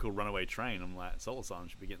 There's one called Runaway Train. I'm like, Solar Sun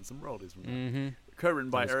should be getting some royalties from that. Mm-hmm. Co-written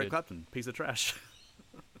by That was Eric good. Clapton. Piece of trash.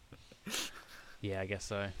 Yeah, I guess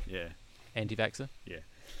so. Yeah. Anti-vaxxer? Yeah.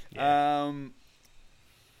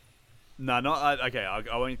 No, okay.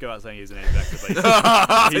 I won't go out saying he's an anti-vaxxer,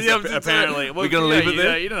 but he's apparently. Well, we're gonna leave it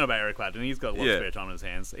there. You don't know about Eric Clapton. He's got a lot Yeah. of spare time on his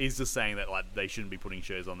hands. He's just saying that like they shouldn't be putting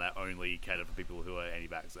shows on that only cater for people who are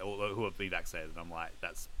anti-vax or who are vaccinated. I'm like,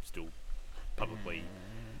 that's still publicly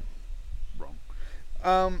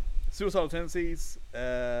wrong. Suicidal Tendencies.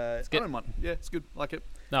 I don't mind. Yeah, it's good. Like it.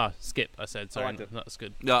 No, skip, I said. Sorry, liked it. not as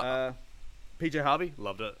good. PJ Harvey,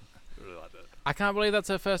 loved it. Really liked it. I can't believe that's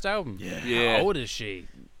her first album. Yeah. How old is she?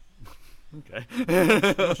 Okay.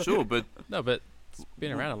 Not sure, but No, but it's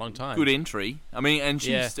been around a long time. good entry. I mean, and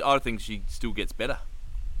Yeah. I think she still gets better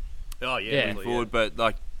Oh yeah. Yeah. really, forward. But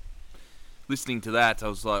like listening to that, I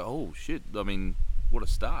was like, oh shit! I mean, what a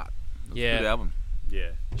start! It was a Yeah. good album.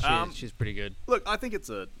 Yeah. She's pretty good. Look, I think it's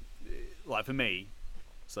for me.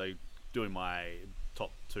 So doing my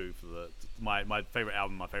top two for my favorite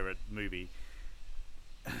album, my favorite movie,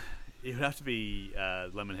 it would have to be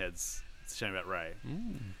Lemonhead's It's a Shame About Ray.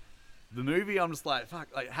 The movie, I'm just like, fuck.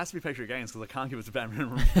 Like, it has to be Patriot Games because I can't give it to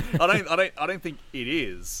Batman. I don't think it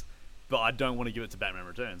is, but I don't want to give it to Batman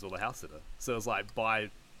Returns or The House Sitter. So it's like by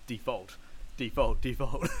default. You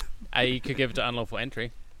could give it to Unlawful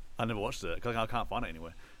Entry. I never watched it because I can't find it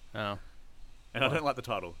anywhere. Oh. And I don't like the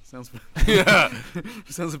title. Sounds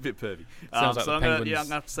sounds a bit pervy. Sounds like so the I'm gonna Penguins'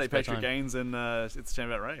 have to say spare Patriot time. Gaines and It's a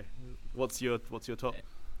Shame About Ray. What's your top?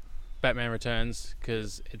 Batman Returns,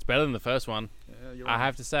 because it's better than the first one. Yeah, you're I wrong.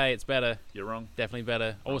 have to say it's better. You're wrong. Definitely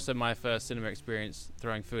better. Also, my first cinema experience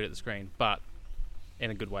throwing food at the screen, but in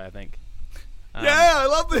a good way, I think. Yeah, I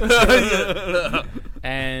love this.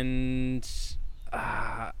 And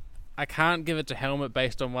I can't give it to Helmet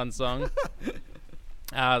based on one song.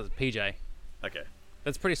 PJ. Okay.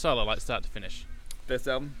 That's pretty solid, like start to finish. Best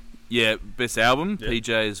album? Yeah, best album, Yeah. PJ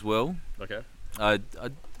as well. Okay.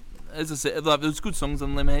 As I said, like, there was good songs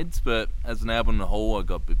on Lemonheads, but as an album in a whole, I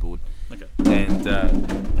got a bit bored. Okay. And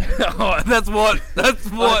that's what.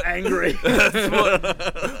 Angry. That's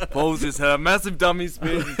what. Paul's just had a massive dummy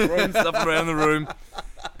spin, he's throwing stuff around the room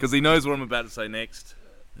because he knows what I'm about to say next.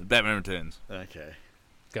 Batman Returns. Okay.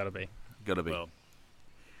 Gotta be. Gotta be. Well,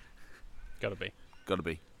 Gotta be. Gotta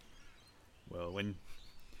be. well, when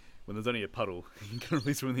there's only a puddle, you can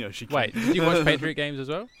release one in the ocean. Wait, did you watch Patriot Games as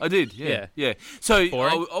well? I did, yeah. So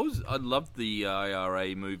Boring? I loved the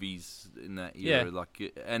IRA movies in that Yeah. era,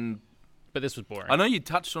 like, and But this was boring. I know you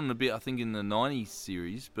touched on it a bit, I think, in the '90s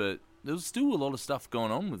series, but there was still a lot of stuff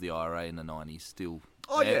going on with the IRA in the '90s still.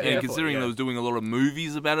 Oh, yeah, and definitely, considering yeah. they was doing a lot of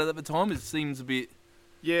movies about it at the time, it seems a bit,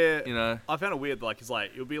 Yeah. you know. I found it weird. Like, it's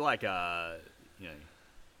like it would be like, I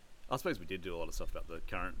suppose we did do a lot of stuff about the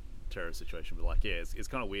current terrorist situation, but like, yeah, it's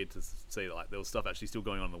kind of weird to see that like there was stuff actually still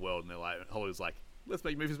going on in the world, and they're like, Hollywood's like, let's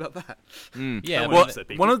make movies about that. Yeah, Don't Well, wanna upset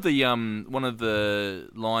people. one of the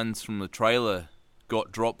lines from the trailer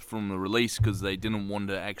got dropped from the release because they didn't want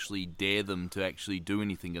to actually dare them to actually do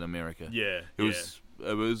anything in America. Yeah, It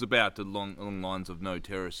was about along lines of no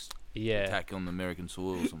terrorist Yeah. attack on the American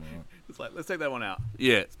soil or something like that. It's like, let's take that one out.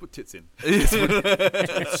 Yeah. Let's put tits in. It's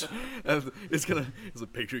a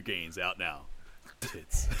Patriot Gaines out now.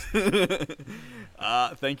 Tits.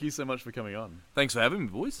 Thank you so much for coming on. Thanks for having me,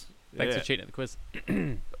 boys. Thanks for cheating at the quiz.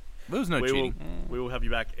 There was no cheating. We will have you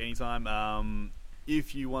back anytime.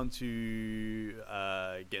 If you want to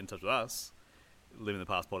get in touch with us,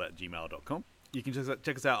 livingthepastpod@gmail.com. You can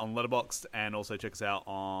check us out on Letterboxd and also check us out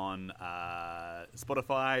on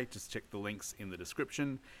Spotify. Just check the links in the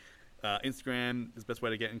description. Instagram is the best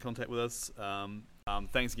way to get in contact with us.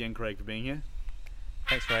 Thanks again, Craig, for being here.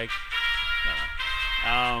 Thanks, Craig.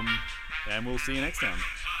 And we'll see you next time.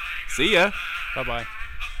 See ya. Bye-bye.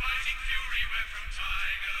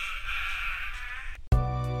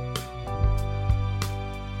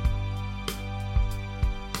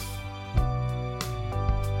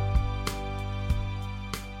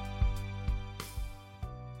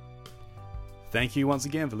 Thank you once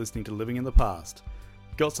again for listening to Living in the Past.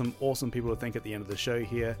 Got some awesome people to thank at the end of the show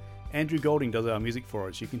here. Andrew Golding does our music for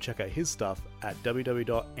us. You can check out his stuff at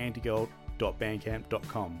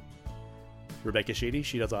www.antigold.bandcamp.com. Rebecca Sheedy,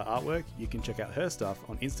 she does our artwork. You can check out her stuff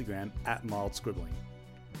on Instagram at mildscribbling.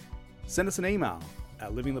 Send us an email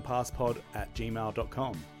at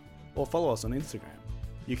livingthepastpod@gmail.com or follow us on Instagram.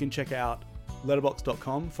 You can check out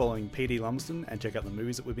letterboxd.com following PD Lumsden and check out the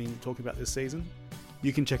movies that we've been talking about this season.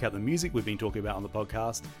 You can check out the music we've been talking about on the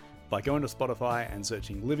podcast by going to Spotify and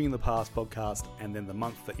searching Living in the Past podcast and then the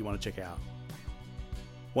month that you want to check out.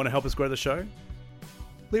 Want to help us grow the show?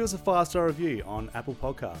 Leave us a 5-star review on Apple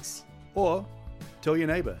Podcasts. Or tell your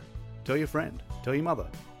neighbour, tell your friend, tell your mother.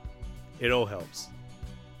 It all helps.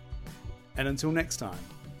 And until next time,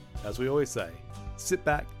 as we always say, sit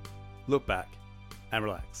back, look back, and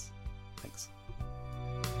relax.